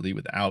accurately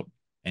without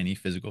any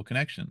physical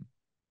connection?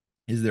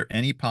 Is there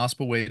any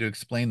possible way to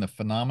explain the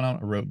phenomenon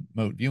of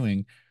remote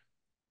viewing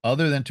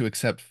other than to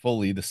accept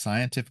fully the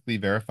scientifically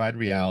verified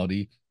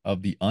reality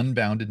of the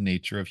unbounded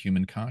nature of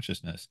human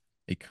consciousness,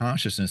 a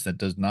consciousness that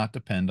does not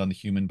depend on the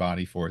human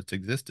body for its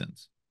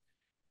existence?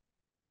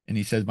 And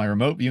he says, my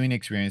remote viewing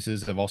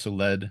experiences have also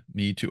led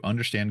me to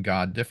understand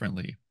God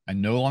differently. I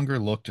no longer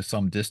look to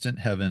some distant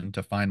heaven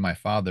to find my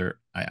Father.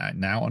 I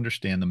now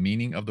understand the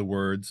meaning of the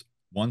words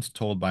once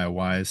told by a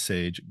wise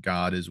sage,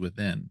 God is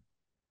within.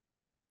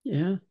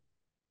 Yeah.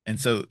 And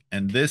so,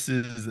 and this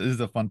is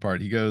the fun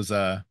part. He goes,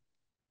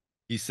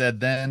 he said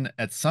then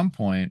at some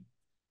point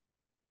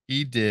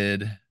he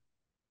did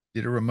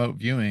a remote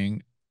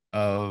viewing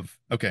of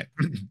okay.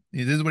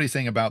 This is what he's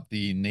saying about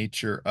the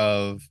nature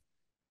of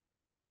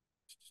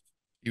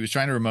he was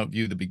trying to remote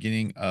view the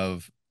beginning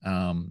of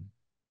the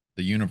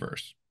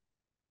universe,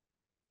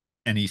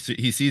 and he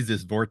sees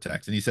this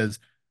vortex, and he says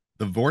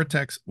the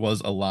vortex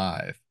was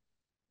alive.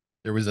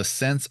 There was a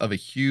sense of a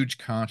huge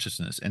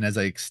consciousness, and as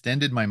I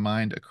extended my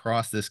mind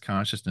across this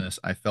consciousness,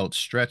 I felt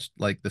stretched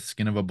like the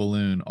skin of a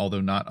balloon,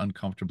 although not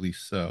uncomfortably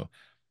so.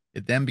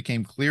 It then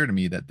became clear to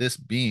me that this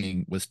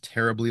being was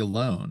terribly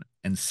alone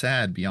and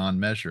sad beyond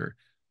measure.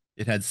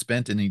 It had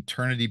spent an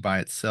eternity by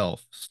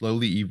itself,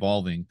 slowly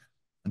evolving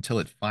until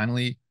it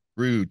finally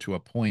grew to a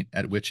point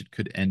at which it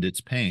could end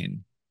its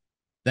pain.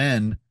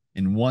 Then,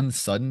 in one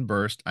sudden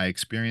burst, I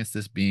experienced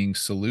this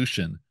being's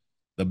solution.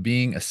 The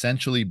being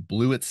essentially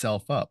blew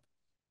itself up,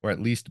 or at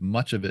least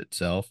much of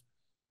itself,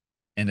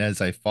 and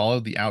as I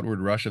followed the outward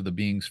rush of the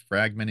being's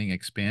fragmenting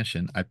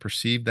expansion, I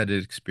perceived that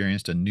it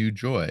experienced a new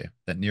joy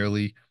that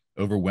nearly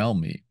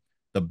overwhelmed me.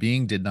 The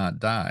being did not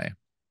die.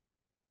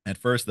 At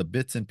first, the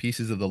bits and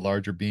pieces of the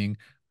larger being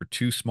were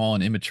too small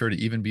and immature to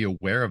even be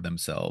aware of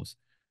themselves.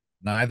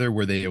 Neither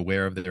were they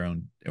aware of their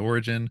own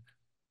origin.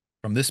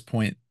 From this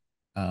point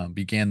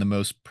began the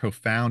most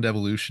profound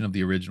evolution of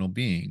the original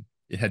being.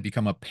 It had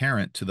become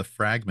apparent to the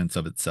fragments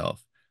of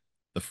itself.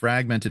 The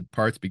fragmented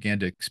parts began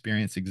to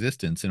experience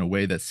existence in a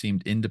way that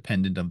seemed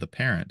independent of the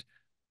parent.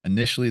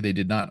 Initially, they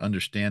did not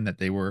understand that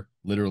they were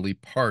literally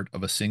part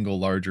of a single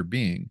larger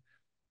being.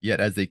 Yet,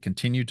 as they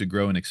continued to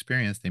grow in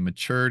experience, they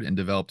matured and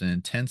developed an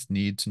intense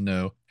need to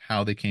know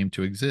how they came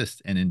to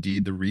exist and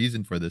indeed the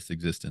reason for this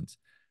existence.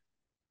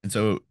 And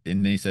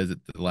then he says at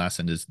the last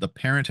end is the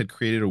parent had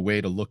created a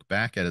way to look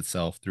back at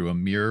itself through a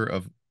mirror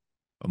of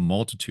a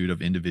multitude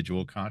of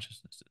individual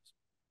consciousnesses.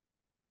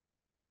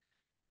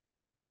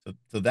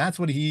 So that's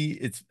what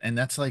and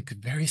that's like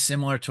very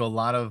similar to a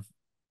lot of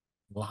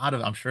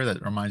I'm sure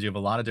that reminds you of a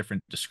lot of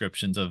different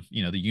descriptions of,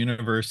 the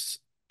universe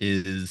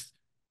is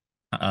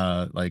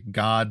like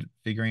God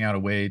figuring out a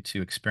way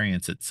to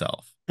experience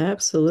itself.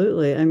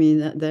 Absolutely. I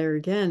mean, there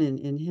again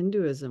in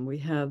Hinduism, we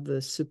have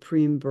the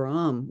Supreme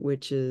Brahm,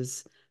 which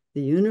is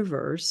the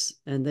universe,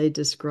 and they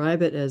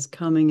describe it as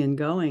coming and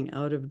going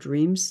out of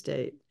dream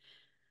state.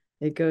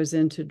 It goes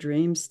into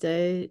dream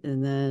state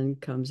and then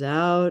comes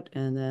out,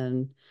 and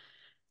then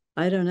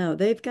I don't know.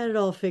 They've got it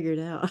all figured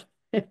out.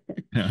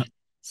 Yeah.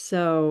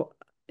 So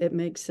it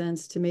makes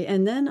sense to me.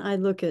 And then I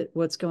look at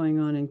what's going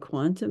on in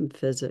quantum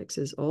physics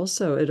is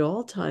also, it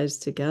all ties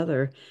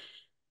together.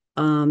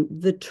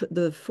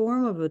 The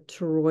form of a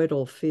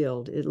toroidal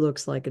field, it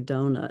looks like a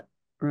donut,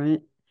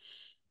 right?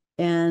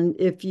 And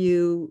if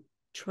you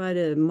try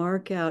to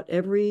mark out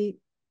every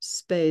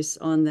space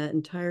on that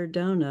entire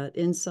donut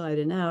inside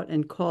and out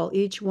and call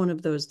each one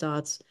of those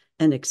dots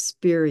an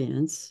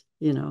experience,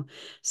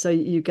 so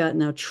you've got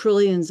now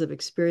trillions of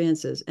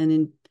experiences.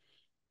 And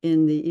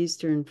in the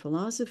Eastern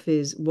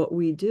philosophies, what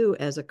we do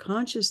as a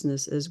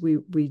consciousness is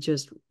we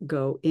just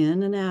go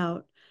in and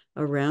out,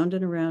 around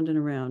and around and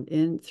around,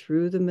 in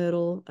through the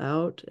middle,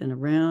 out and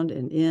around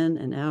and in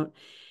and out.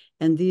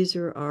 And these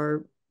are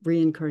our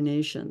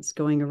reincarnations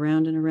going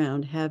around and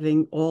around,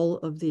 having all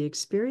of the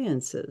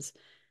experiences.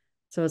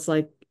 So it's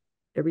like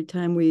every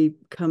time we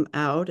come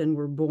out and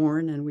we're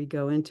born and we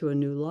go into a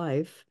new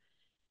life,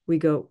 we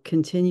go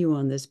continue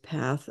on this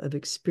path of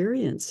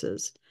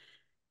experiences.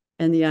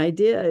 And the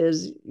idea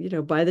is,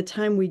 by the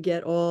time we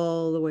get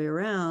all the way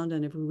around,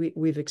 and if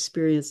we've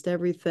experienced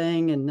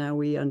everything, and now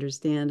we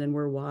understand and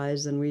we're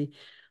wise and we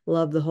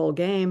love the whole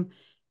game,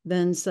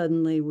 then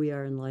suddenly we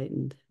are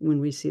enlightened when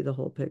we see the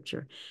whole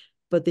picture.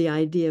 But the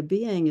idea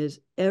being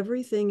is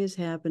everything is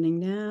happening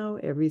now,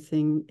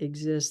 everything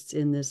exists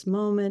in this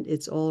moment,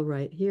 it's all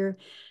right here.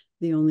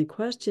 The only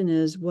question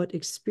is what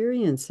is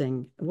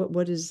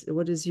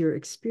your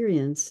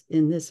experience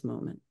in this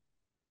moment?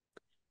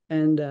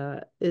 And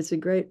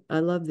I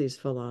love these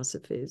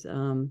philosophies.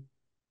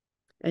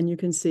 And you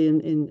can see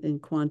in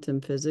quantum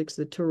physics,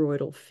 the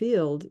toroidal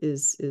field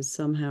is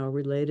somehow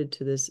related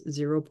to this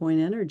 0 point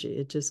energy.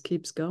 It just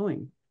keeps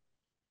going.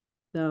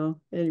 So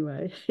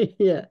anyway,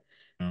 yeah,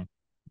 Oh.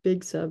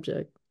 big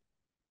subject.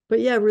 But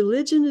yeah,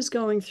 religion is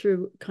going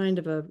through kind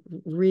of a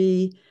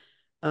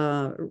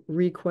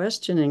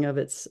re-questioning of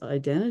its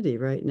identity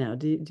right now.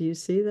 Do you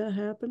see that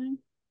happening?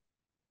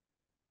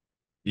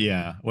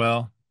 Yeah,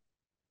 well,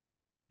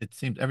 it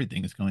seems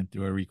everything is going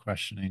through a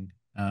re-questioning.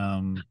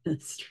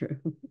 That's true.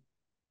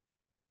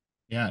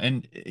 Yeah,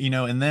 and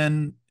and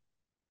then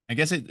I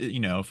guess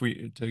if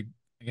we to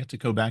I guess to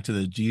go back to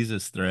the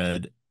Jesus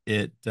thread,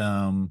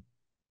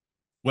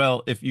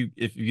 well, if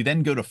you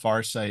then go to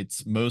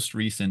Farsight's most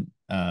recent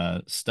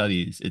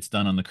studies, it's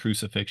done on the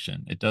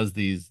crucifixion. They do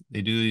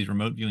these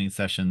remote viewing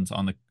sessions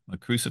on the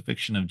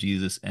crucifixion of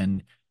Jesus,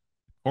 and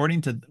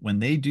according to when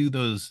they do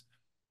those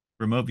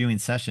remote viewing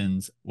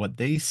sessions, what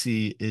they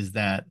see is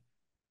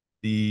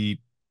the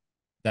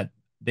that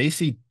they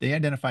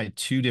identify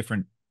two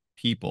different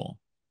people,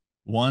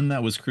 one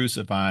that was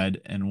crucified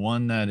and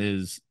one that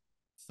is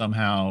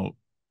somehow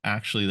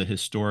actually the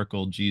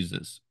historical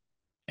Jesus,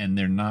 and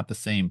they're not the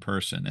same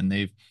person.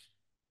 And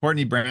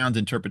Courtney Brown's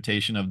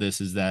interpretation of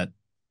this is that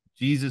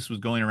Jesus was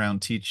going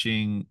around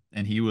teaching,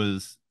 and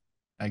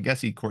I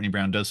guess Courtney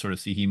Brown does sort of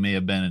see he may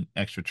have been an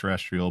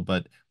extraterrestrial,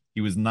 but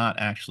he was not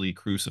actually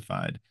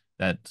crucified.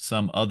 That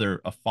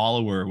a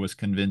follower was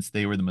convinced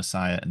they were the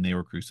Messiah and they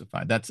were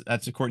crucified.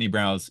 That's a Courtney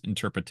Brown's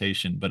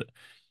interpretation. But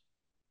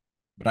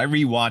I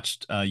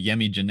rewatched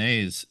Yemi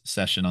Janae's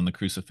session on the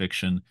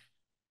crucifixion,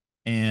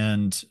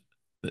 and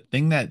the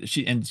thing that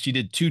she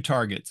did two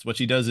targets. What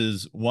she does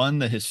is one,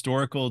 the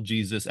historical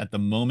Jesus at the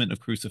moment of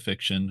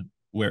crucifixion,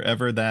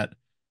 wherever that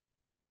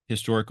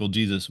historical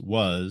Jesus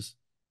was,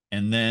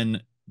 and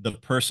then the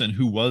person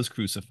who was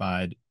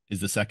crucified is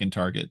the second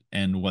target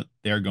and what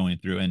they're going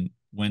through. And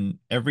when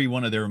every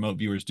one of their remote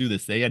viewers do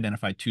this, they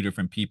identify two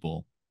different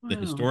people. The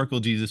Wow. historical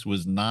Jesus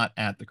was not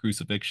at the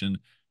crucifixion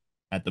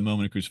at the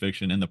moment of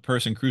crucifixion, and the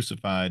person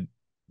crucified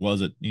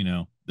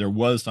there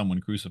was someone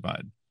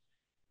crucified.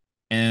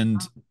 And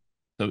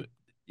so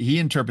he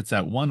interprets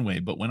that one way.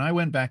 But when I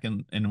went back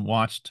and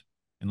watched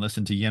and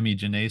listened to Yemi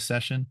Janae's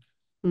session,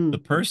 the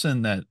Mm.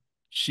 person that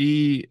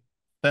she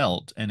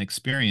felt and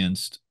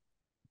experienced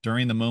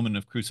during the moment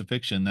of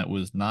crucifixion that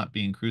was not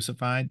being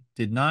crucified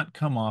did not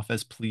come off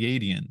as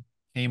Pleiadian,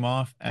 came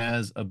off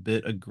as a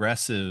bit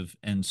aggressive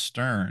and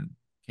stern,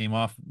 came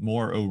off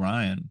more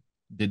Orion,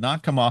 did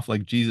not come off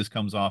like Jesus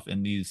comes off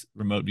in these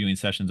remote viewing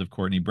sessions of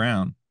Courtney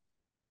Brown.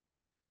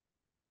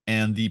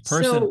 And the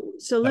person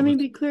So let that me was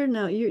be clear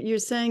now. You're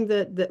saying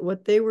that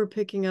what they were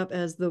picking up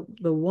as the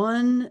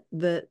one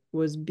that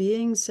was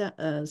being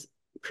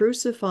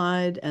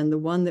crucified and the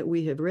one that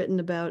we have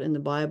written about in the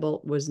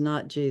Bible was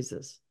not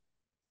Jesus.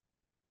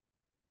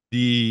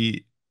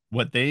 the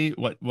what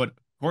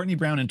Courtney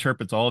Brown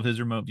interprets all of his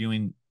remote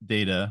viewing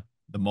data,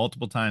 the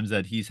multiple times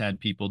that he's had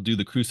people do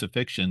the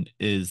crucifixion,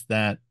 is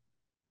that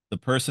the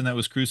person that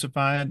was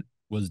crucified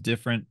was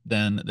different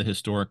than the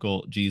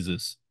historical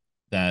Jesus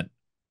that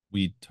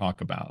we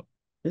talk about.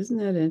 Isn't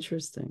that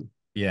interesting?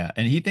 Yeah,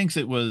 and he thinks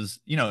it was,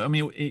 I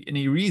mean, and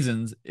he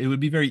reasons it would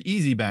be very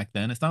easy back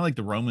then. It's not like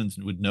the Romans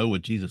would know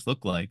what Jesus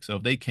looked like. So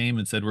if they came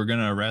and said, "We're going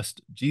to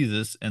arrest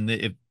Jesus," and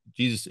if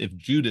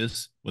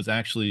Judas was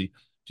actually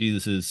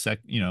Jesus's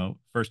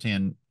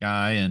firsthand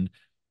guy, and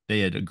they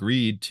had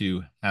agreed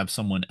to have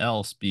someone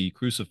else be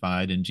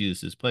crucified in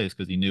Jesus's place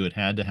because he knew it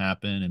had to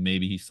happen, and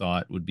maybe he saw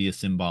it would be a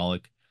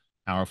symbolic,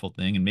 powerful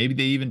thing, and maybe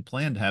they even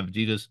planned to have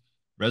Jesus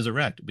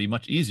resurrect. It'd be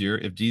much easier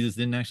if Jesus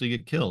didn't actually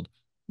get killed,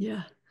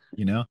 Yeah.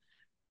 you know?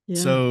 Yeah.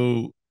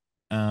 So,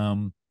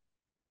 um,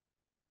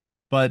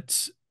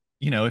 but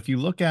if you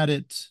look at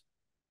it,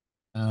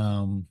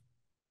 um,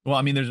 well,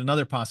 I mean, there's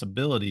another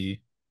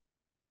possibility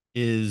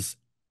is,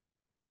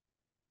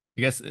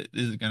 I guess this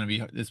is going to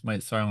be, this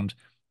might sound,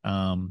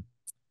 um,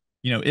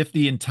 if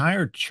the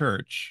entire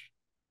church,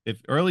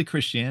 if early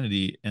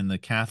Christianity and the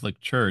Catholic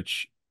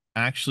Church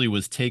actually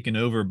was taken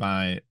over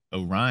by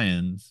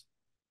Orions,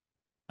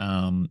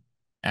 um,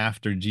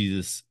 after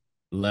Jesus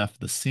left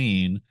the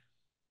scene,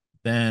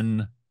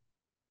 then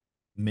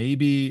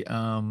maybe,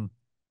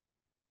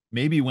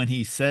 maybe when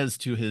he says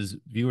to his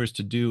viewers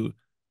to do,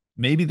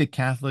 maybe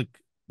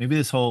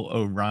this whole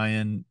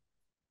Orion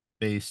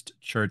based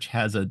church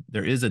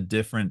there is a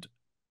different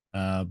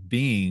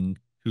being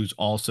who's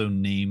also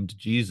named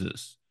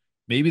Jesus.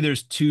 Maybe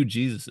there's two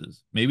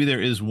Jesuses. Maybe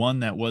there is one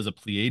that was a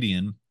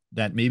Pleiadian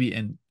that maybe,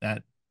 and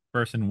that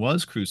person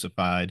was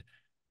crucified,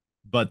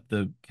 but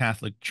the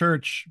Catholic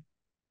Church,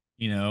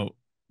 you know,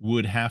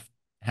 would have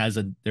has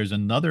a there's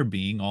another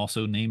being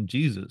also named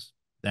Jesus.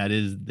 That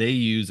is, they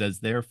use as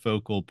their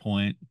focal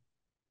point,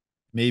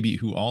 maybe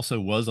who also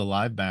was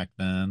alive back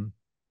then,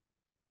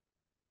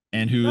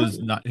 and who is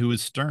Oh, not, who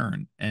is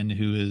stern, and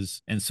who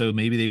is, and so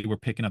maybe they were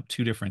picking up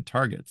two different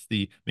targets.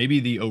 The maybe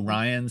the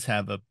Orions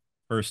have a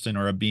person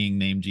or a being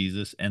named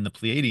Jesus, and the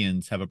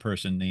Pleiadians have a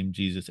person named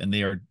Jesus, and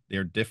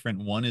they're different.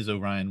 One is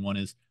Orion, one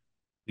is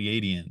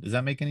Pleiadian. Does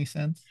that make any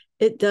sense?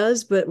 it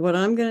does, but what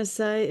I'm going to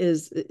say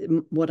is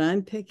what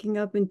I'm picking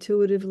up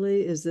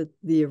intuitively is that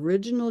the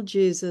original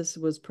Jesus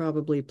was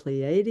probably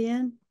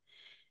Pleiadian,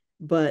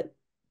 but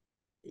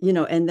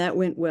and that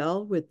went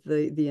well with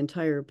the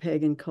entire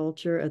pagan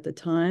culture at the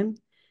time.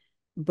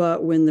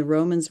 But when the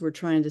Romans were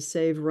trying to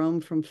save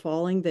Rome from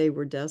falling, they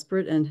were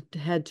desperate and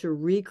had to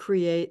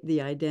recreate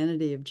the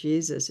identity of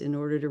Jesus in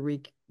order to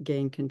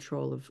regain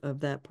control of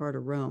that part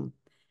of Rome.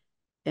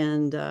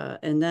 And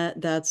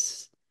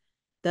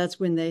that's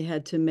when they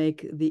had to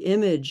make the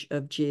image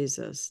of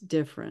Jesus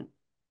different.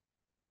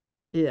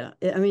 Yeah.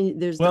 I mean,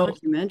 there's Well,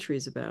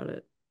 documentaries about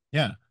it.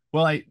 yeah.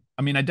 Well, I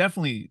mean, I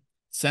definitely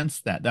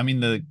sense that. I mean,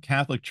 the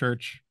Catholic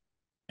Church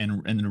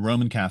and the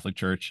Roman Catholic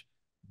Church,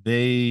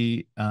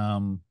 they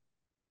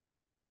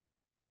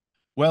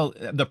well,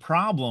 the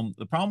problem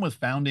with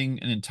founding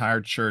an entire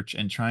church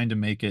and trying to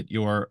make it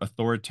your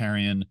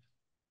authoritarian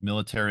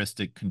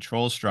militaristic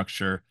control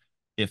structure,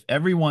 if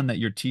everyone that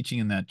you're teaching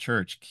in that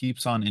church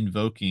keeps on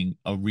invoking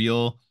a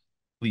real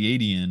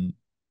Pleiadian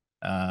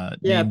Yeah,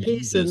 named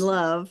peace and Jesus,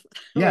 love,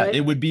 yeah, right?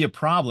 it would be a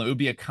problem. It would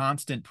be a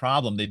constant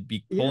problem. They'd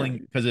be Yeah, pulling,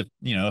 because if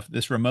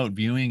this remote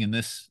viewing and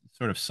this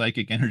sort of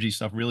psychic energy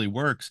stuff really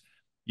works,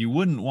 you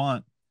wouldn't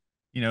want,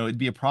 it'd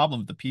be a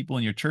problem if the people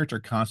in your church are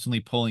constantly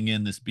pulling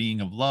in this being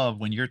of love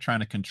when you're trying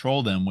to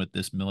control them with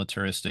this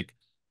militaristic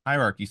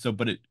hierarchy. So,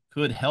 but it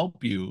could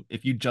help you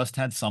if you just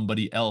had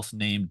somebody else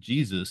named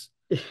Jesus.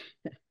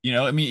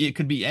 I mean, it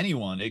could be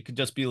anyone. It could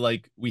just be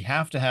like, we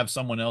have to have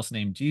someone else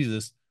named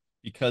Jesus,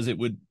 because it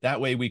would,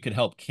 that way we could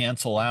help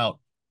cancel out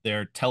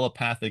their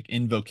telepathic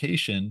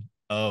invocation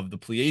of the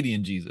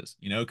Pleiadian Jesus,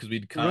 because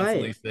we'd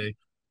constantly right. say,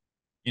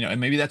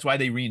 and maybe that's why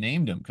they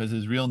renamed him, because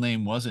his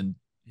name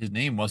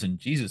wasn't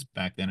Jesus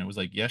back then. It was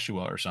like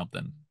Yeshua or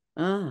something.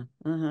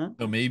 Uh-huh.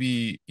 So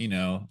maybe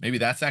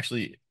that's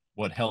actually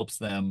what helps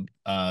them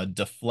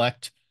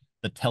deflect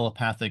the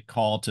telepathic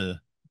call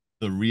to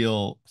the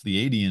real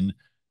Pleiadian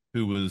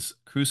who was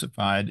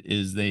crucified,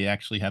 is they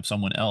actually have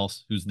someone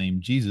else who's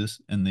named Jesus,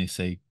 and they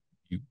say,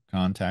 you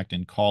contact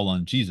and call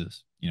on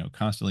Jesus,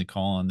 constantly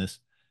call on this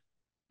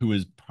who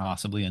is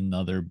possibly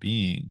another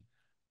being.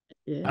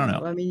 I don't Yeah. know.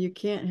 Well, I mean, you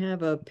can't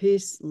have a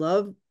peace,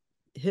 love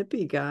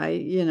hippie guy,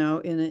 in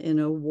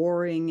a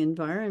warring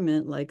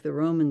environment like the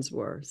Romans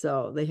were.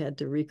 So they had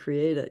to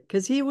recreate it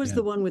because he was Yeah.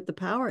 the one with the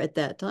power at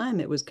that time.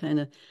 It was kind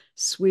of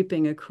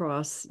sweeping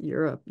across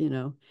Europe,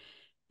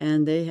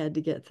 and they had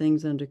to get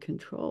things under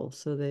control.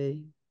 So they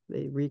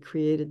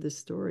recreated the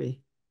story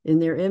in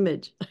their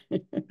image.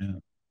 Yeah.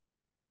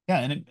 Yeah,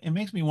 and it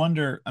makes me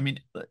wonder. I mean,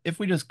 if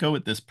we just go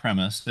with this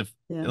premise, if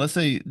Yeah. let's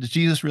say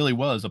Jesus really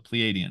was a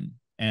Pleiadian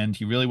and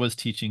he really was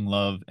teaching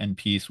love and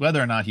peace, whether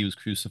or not he was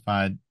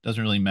crucified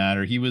doesn't really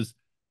matter. He was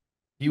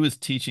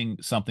teaching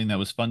something that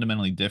was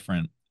fundamentally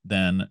different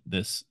than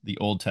the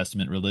Old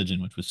Testament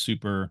religion, which was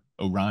super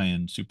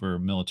Orion, super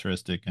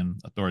militaristic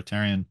and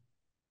authoritarian.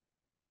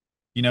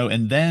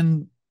 And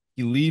then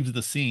he leaves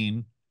the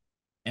scene,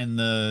 and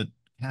the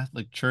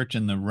Catholic Church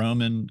and the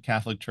Roman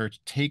Catholic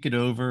Church take it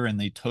over, and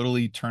they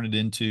totally turn it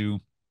into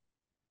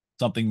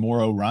something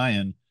more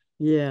Orion.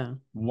 Yeah.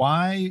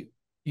 Why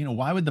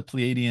would the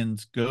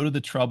Pleiadians go to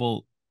the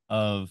trouble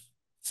of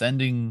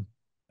sending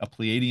a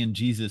Pleiadian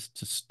Jesus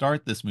to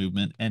start this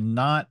movement, and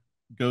not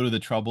go to the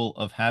trouble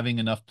of having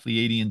enough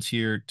Pleiadians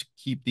here to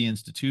keep the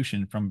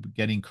institution from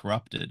getting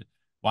corrupted?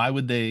 Why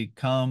would they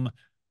come,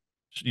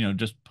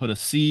 just put a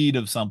seed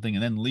of something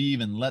and then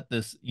leave and let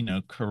this,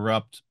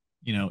 corrupt,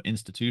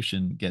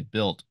 institution get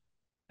built?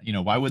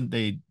 Why wouldn't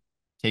they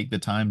take the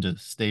time to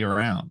stay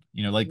around?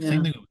 Like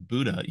same Yeah. thing with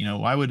Buddha.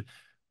 Why would,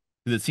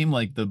 because it seemed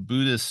like the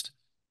Buddhist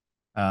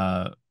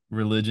uh,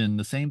 religion,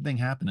 the same thing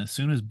happened. As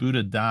soon as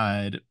Buddha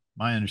died,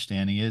 my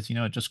understanding is,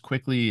 it just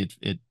quickly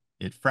it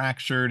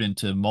fractured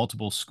into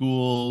multiple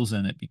schools,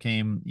 and it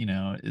became,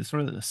 it's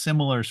sort of a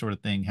similar sort of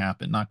thing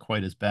happened, not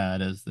quite as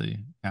bad as the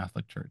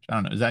Catholic Church. I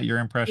don't know. Is that your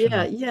impression?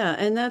 Yeah, Or yeah,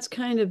 and that's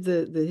kind of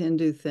the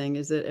Hindu thing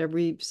is that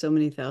every so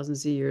many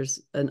thousands of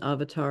years an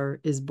avatar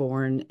is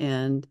born,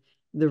 and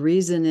the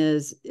reason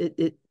is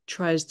it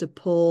tries to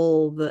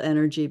pull the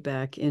energy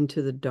back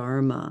into the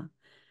Dharma,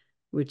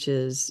 which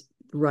is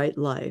right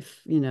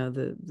life,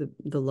 the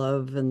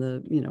love and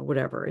the,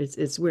 whatever.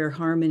 It's where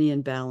harmony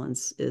and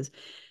balance is.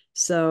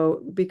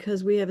 So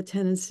because we have a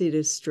tendency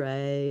to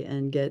stray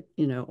and get,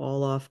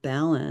 all off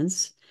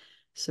balance,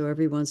 so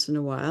every once in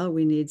a while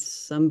we need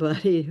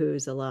somebody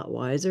who's a lot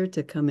wiser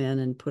to come in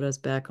and put us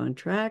back on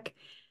track.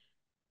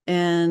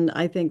 And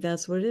I think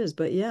that's what it is.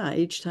 But yeah,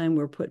 each time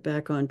we're put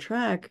back on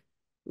track,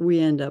 we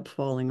end up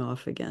falling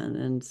off again.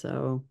 And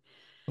so,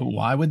 But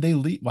why would they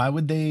leave? Why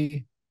would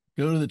they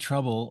go to the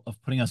trouble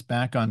of putting us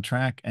back on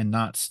track and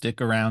not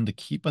stick around to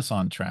keep us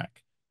on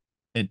track?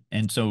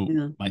 And so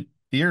yeah. my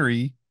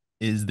theory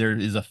is there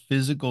is a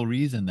physical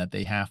reason that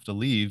they have to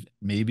leave.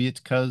 Maybe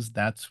it's because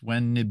that's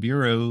when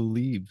Nibiru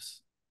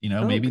leaves.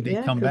 Oh, Maybe they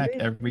yeah, come could back be.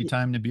 every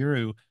time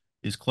Nibiru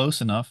is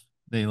close enough.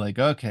 They like,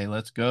 okay,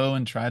 let's go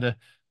and try to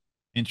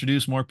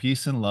introduce more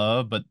peace and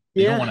love, but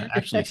they don't Yeah, want to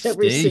actually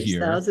every stay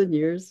here. 6,000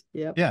 years.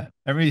 Yep. Yeah,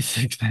 every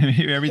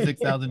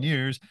 6,000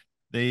 years,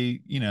 they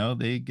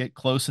get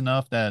close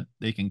enough that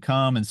they can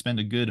come and spend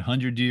a good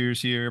 100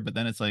 years here, but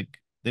then it's like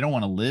they don't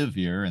want to live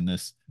here in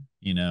this,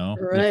 the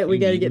Right. We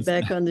got to get humans.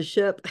 back on the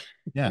ship.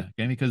 Yeah,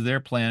 okay, because their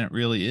planet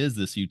really is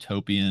this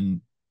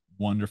utopian,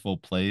 wonderful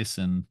place,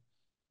 and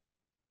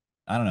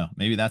I don't know,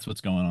 maybe that's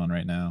what's going on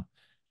right now.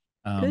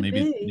 Could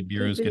Maybe be, could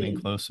Nibiru's getting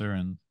be. closer,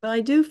 and But I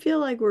do feel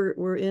like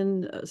we're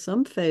in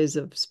some phase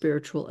of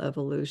spiritual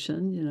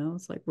evolution.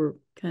 It's like we're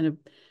kind of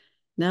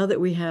now that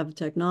we have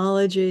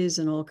technologies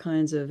and all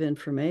kinds of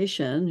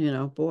information.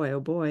 Boy, oh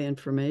boy,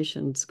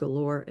 information's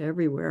galore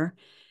everywhere.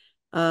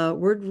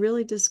 We're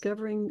really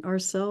discovering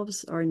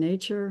ourselves, our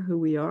nature, who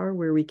we are,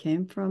 where we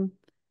came from.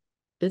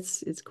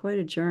 It's quite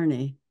a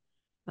journey.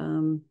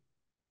 Um,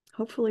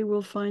 Hopefully,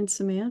 we'll find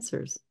some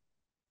answers.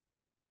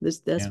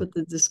 That's yeah, what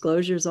the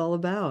disclosure is all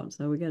about.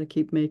 So we got to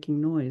keep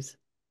making noise.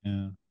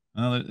 yeah.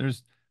 Well,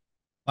 there's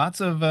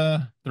lots of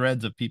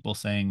threads of people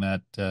saying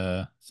that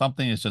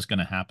something is just going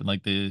to happen.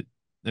 Like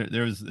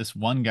there's this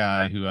one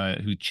guy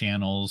who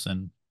channels,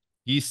 and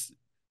he's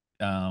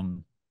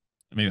um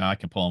maybe I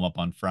can pull him up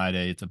on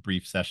Friday. It's a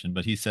brief session,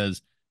 but he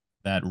says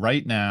that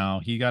right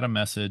now he got a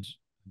message,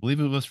 I believe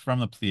it was from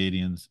the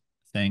Pleiadians,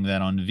 saying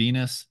that on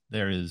Venus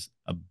there is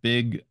a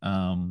big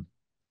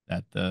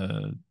that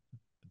the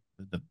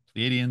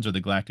Pleiadians or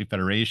the Galactic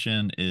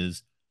Federation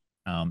is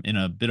in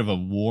a bit of a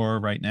war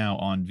right now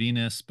on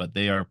Venus, but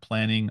they are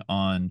planning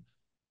on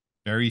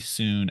very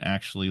soon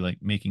actually like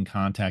making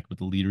contact with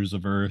the leaders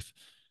of Earth.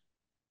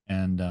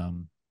 And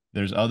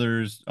there's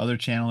other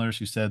channelers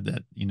who said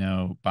that,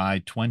 by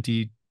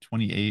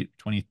 2028,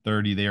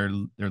 2030,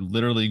 they're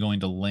literally going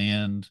to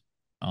land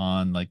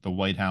on like the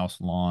White House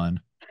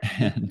lawn.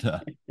 And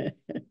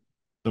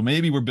so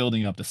maybe we're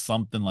building up to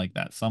something like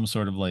that, some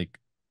sort of like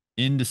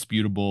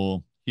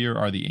indisputable, here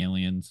are the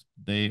aliens,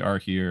 they are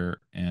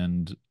here,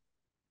 and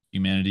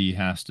humanity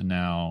has to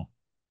now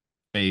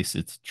face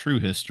its true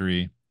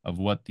history of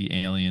what the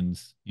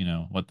aliens,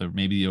 what the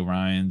maybe the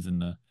Orions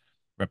and the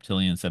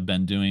reptilians have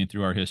been doing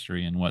through our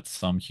history, and what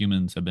some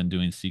humans have been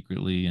doing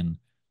secretly. And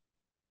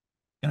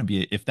gonna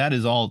be, if that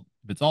is all,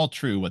 if it's all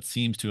true, what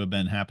seems to have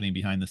been happening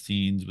behind the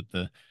scenes with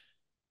the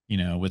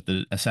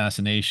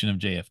assassination of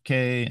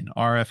JFK and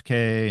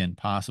RFK, and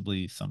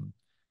possibly some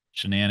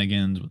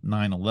shenanigans with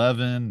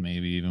 9/11,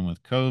 maybe even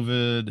with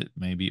COVID, it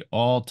may be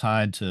all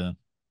tied to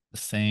the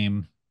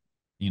same,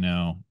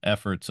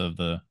 efforts of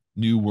the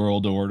New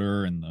World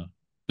Order and the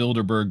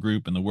Bilderberg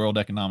Group and the World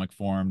Economic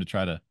Forum to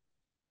try to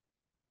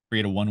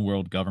create a one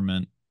world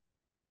government.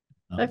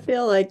 I Um,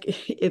 feel like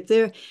if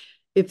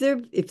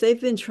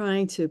they've been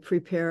trying to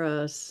prepare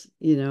us,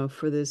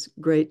 for this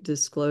great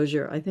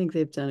disclosure, I think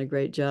they've done a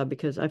great job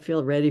because I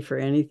feel ready for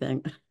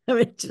anything. I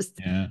mean, just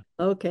yeah,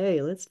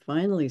 okay, let's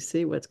finally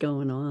see what's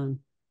going on.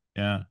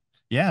 yeah,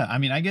 yeah. I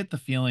mean, I get the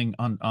feeling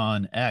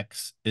on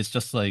X, it's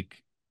just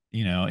like,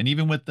 and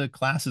even with the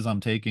classes I'm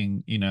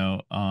taking,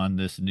 on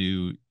this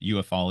new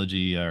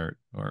ufology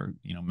or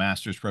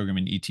master's program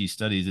in ET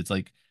studies, it's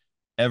like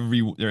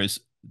there is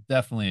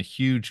definitely a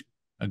huge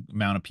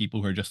amount of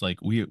people who are just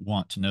like, we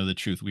want to know the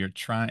truth, we are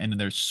trying, and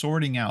they're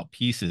sorting out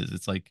pieces.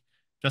 It's like,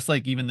 just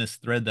like even this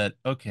thread that,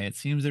 okay, it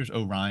seems there's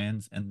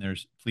Orions and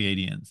there's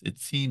Pleiadians, it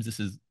seems this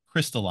is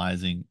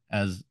crystallizing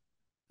as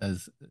it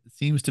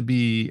seems to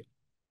be,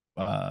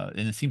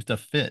 and it seems to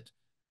fit,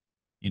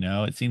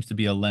 it seems to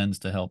be a lens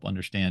to help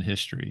understand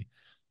history.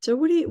 So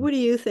what do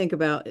you think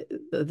about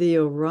the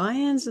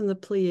Orions and the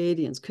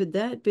Pleiadians? Could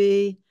that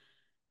be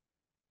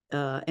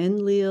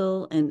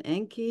Enlil and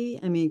Enki?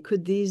 I mean,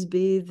 could these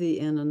be the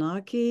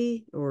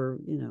Anunnaki, or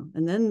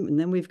and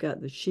then we've got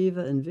the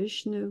Shiva and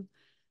Vishnu.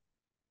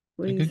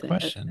 What do A you good think?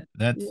 question.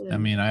 That's, I Yeah.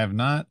 mean, I have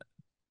not,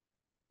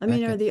 I that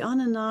mean, are gets, the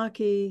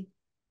Anunnaki,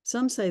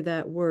 some say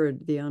that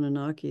word, the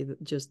Anunnaki,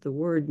 just the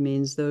word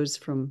means those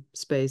from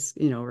space,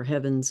 or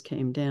heavens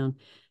came down.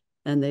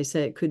 And they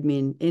say it could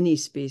mean any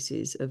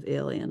species of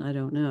alien. I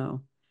don't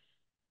know.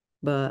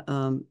 But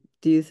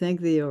do you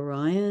think the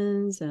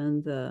Orions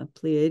and the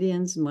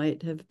Pleiadians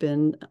might have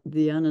been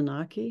the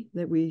Anunnaki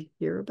that we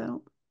hear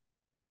about?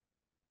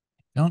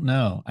 don't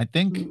know. I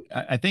think Mm.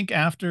 I think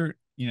after,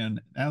 now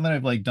that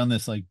I've like done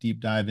this like deep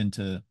dive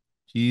into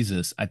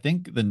Jesus, I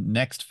think the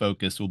next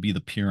focus will be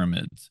the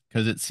pyramids,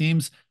 because it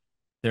seems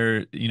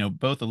there,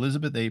 both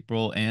Elizabeth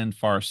April and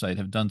Farsight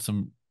have done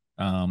some,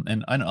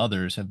 and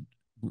others have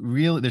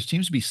really, there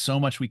seems to be so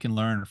much we can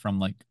learn from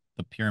like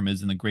the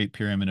pyramids and the Great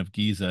Pyramid of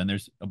Giza. And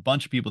there's a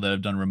bunch of people that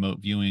have done remote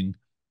viewing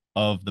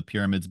of the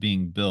pyramids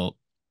being built,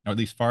 or at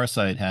least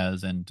Farsight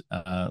has, and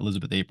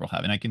Elizabeth April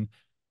have. And I can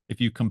if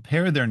you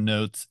compare their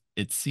notes,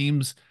 it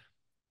seems,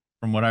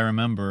 from what I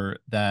remember,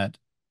 that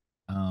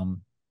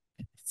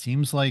it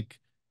seems like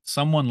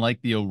someone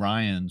like the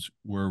Orions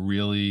were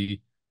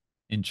really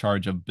in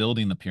charge of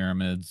building the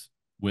pyramids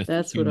with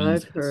That's what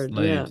humans I've as heard. Yeah.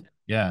 slaves.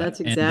 Yeah, That's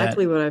and that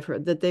exactly what I've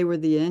heard, that they were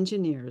the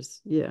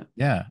engineers. Yeah.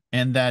 yeah,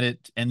 and that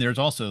it and there's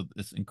also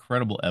this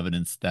incredible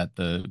evidence that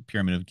the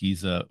Pyramid of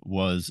Giza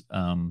was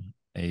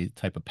a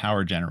type of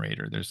power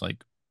generator. There's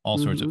like all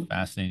sorts of Hmm.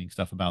 fascinating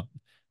stuff about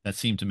that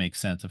seem to make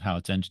sense of how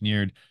it's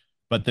engineered.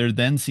 But there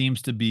then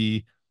seems to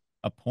be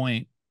a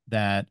point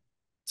that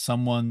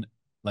someone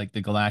like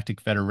the Galactic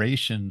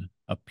Federation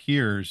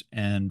appears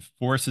and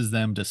forces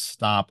them to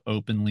stop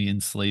openly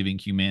enslaving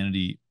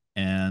humanity,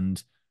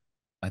 and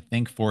I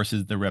think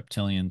forces the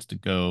reptilians to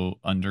go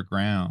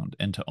underground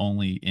and to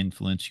only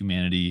influence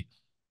humanity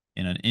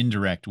in an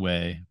indirect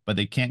way. But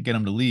they can't get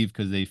them to leave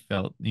because they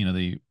felt,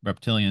 the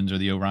reptilians or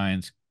the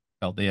Orions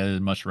felt they had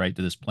as much right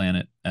to this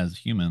planet as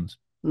humans.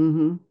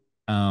 Hmm.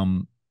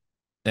 Um,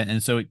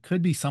 and so it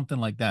could be something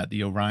like that.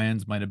 The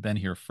Orions might have been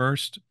here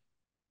first,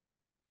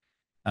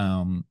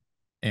 um,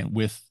 and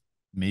with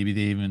maybe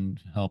they even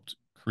helped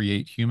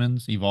create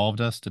humans, evolved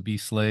us to be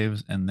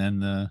slaves, and then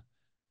the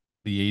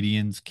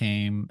Pleiadians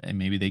came, and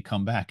maybe they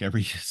come back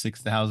every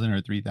 6,000 or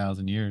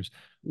 3,000 years.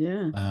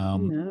 Yeah. Who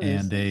And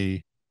knows?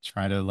 they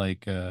try to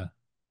like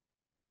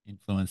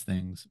influence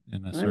things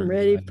in a I'm certain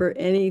ready way. for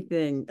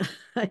anything.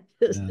 Yeah,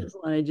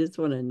 I just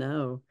want to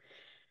know.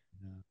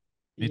 yeah.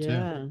 Me too.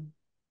 Yeah.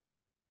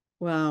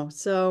 Wow.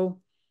 So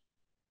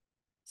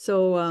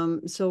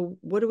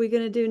what are we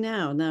going to do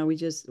now? Now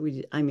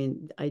I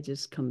mean, I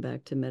just come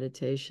back to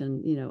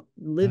meditation, Yeah,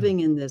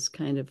 living in this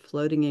kind of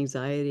floating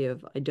anxiety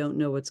of I don't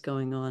know what's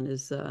going on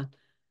is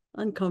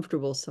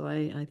uncomfortable. So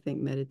I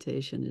think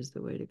meditation is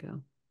the way to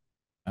go.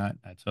 I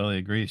totally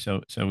agree.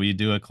 So will you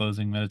do a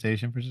closing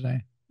meditation for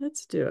today?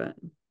 Let's do it.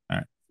 All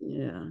right.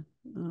 Yeah.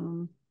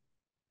 Um,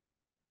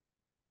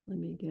 Let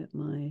me get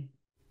my,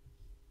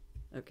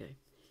 okay.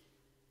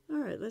 All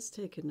right, let's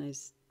take a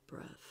nice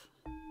breath.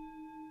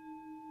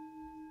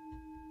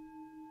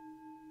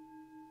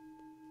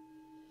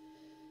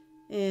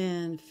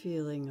 And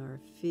feeling our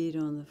feet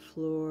on the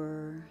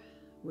floor,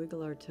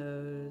 wiggle our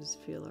toes,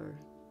 feel our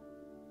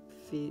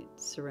feet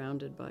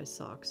surrounded by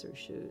socks or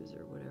shoes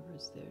or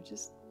whatever's there.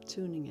 Just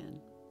tuning in.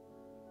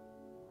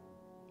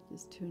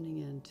 Just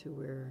tuning in to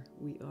where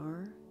we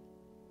are,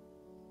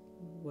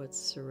 what's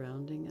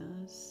surrounding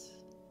us,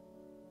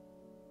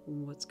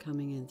 and what's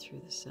coming in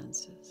through the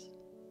senses.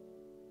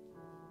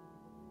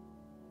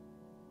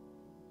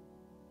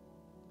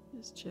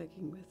 Just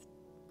checking with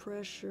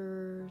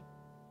pressure,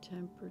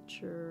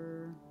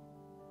 temperature,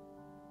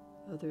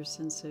 other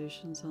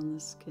sensations on the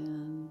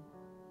skin,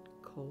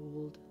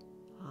 cold,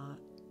 hot.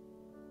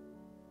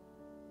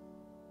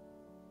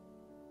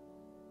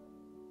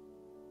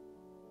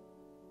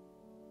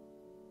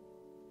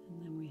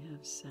 And then we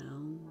have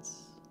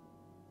sounds.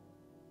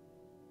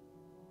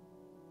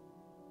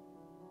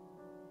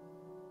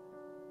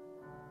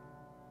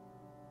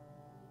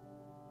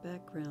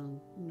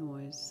 Background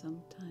noise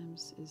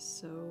sometimes is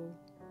so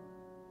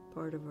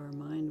part of our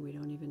mind we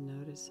don't even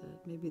notice it.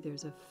 Maybe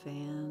there's a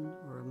fan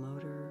or a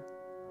motor.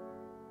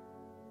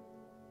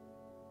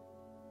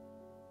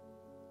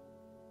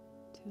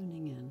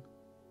 Tuning in.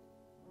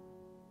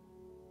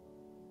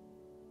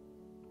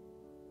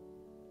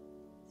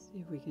 See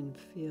if we can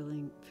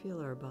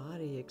feel our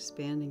body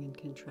expanding and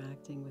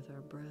contracting with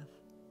our breath.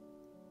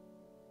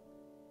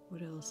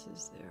 What else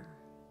is there?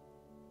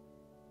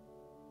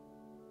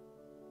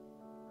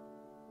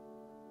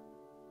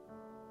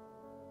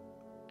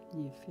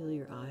 Can you feel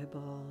your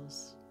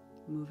eyeballs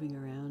moving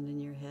around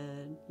in your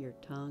head, your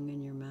tongue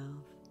in your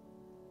mouth?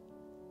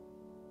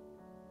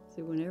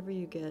 So whenever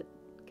you get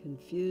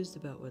confused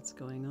about what's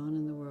going on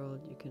in the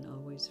world, you can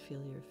always feel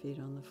your feet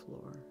on the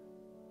floor.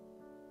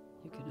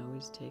 You can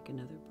always take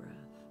another breath.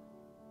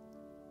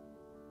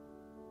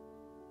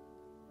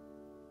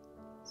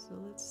 So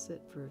let's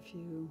sit for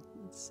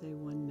let's say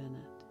 1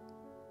 minute,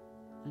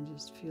 and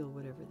just feel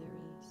whatever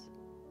there is.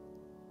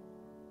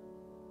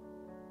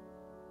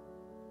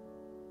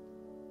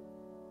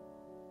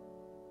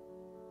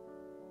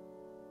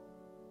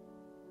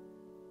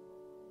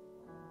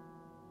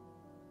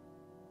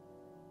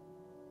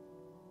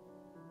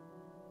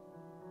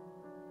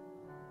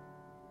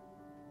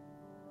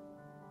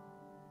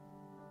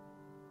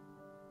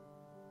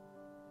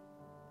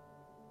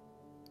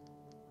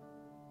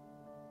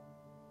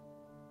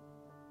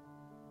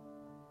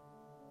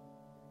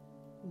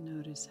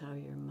 Notice how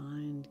your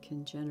mind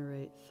can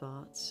generate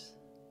thoughts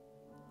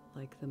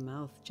like the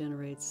mouth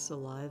generates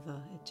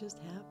saliva. It just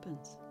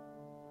happens.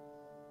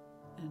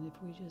 And if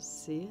we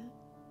just see it,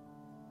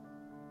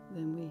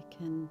 then we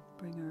can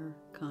bring our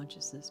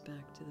consciousness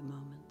back to the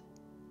moment.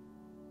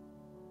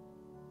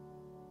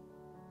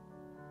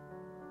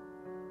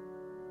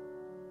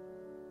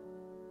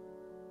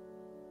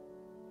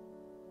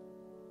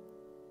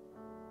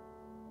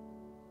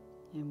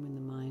 And when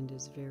the mind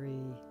is very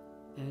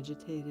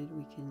agitated,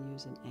 we can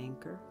use an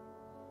anchor,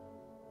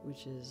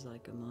 which is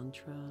like a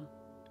mantra.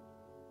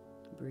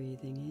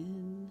 Breathing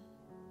in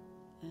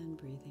and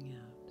breathing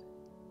out.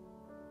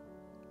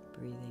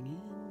 Breathing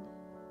in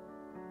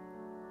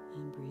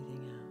and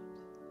breathing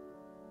out.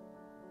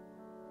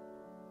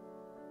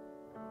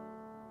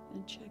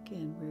 And check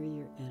in where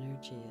your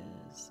energy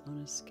is on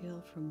a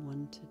scale from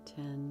 1 to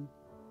 10,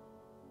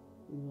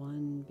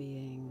 1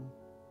 being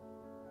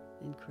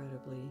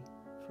incredibly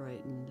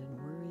frightened and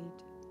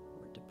worried,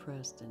 or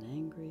depressed and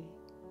angry,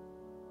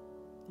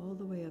 all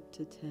the way up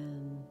to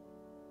 10,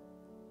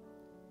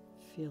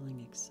 feeling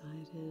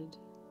excited,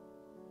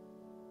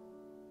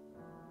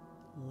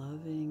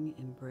 loving,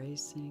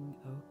 embracing,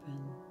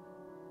 open.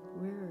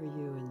 Where are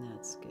you in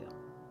that scale?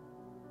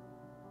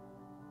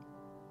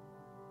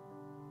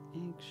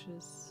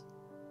 Anxious,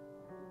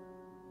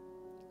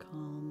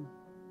 calm,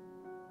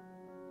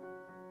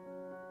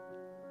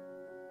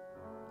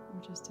 or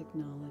just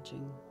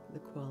acknowledging the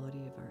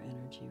quality of our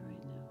energy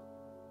right now.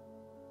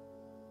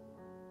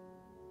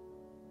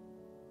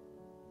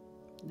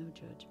 No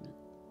judgment.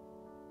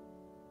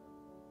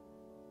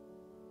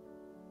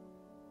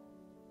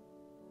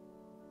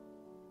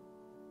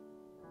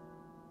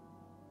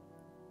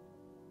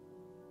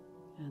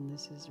 And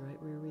this is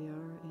right where we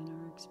are in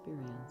our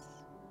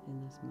experience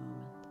in this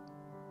moment.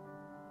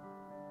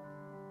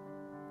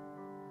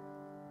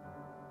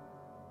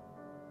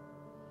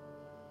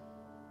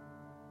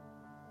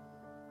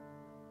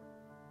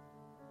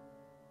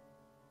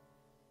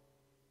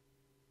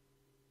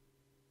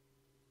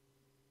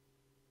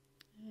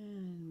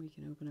 And we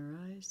can open our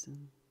eyes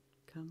and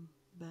come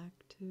back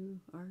to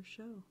our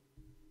show.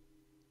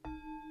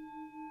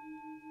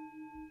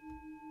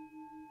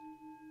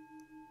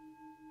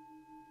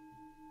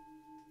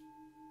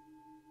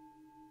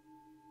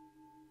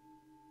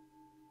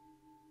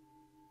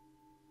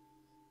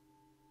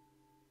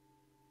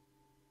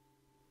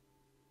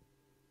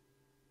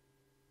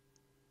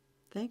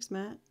 Thanks,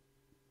 Matt.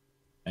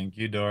 Thank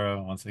you,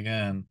 Doro, once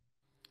again.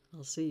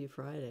 I'll see you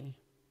Friday.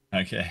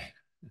 Okay.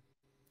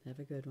 Have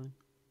a good one.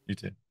 You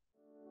too.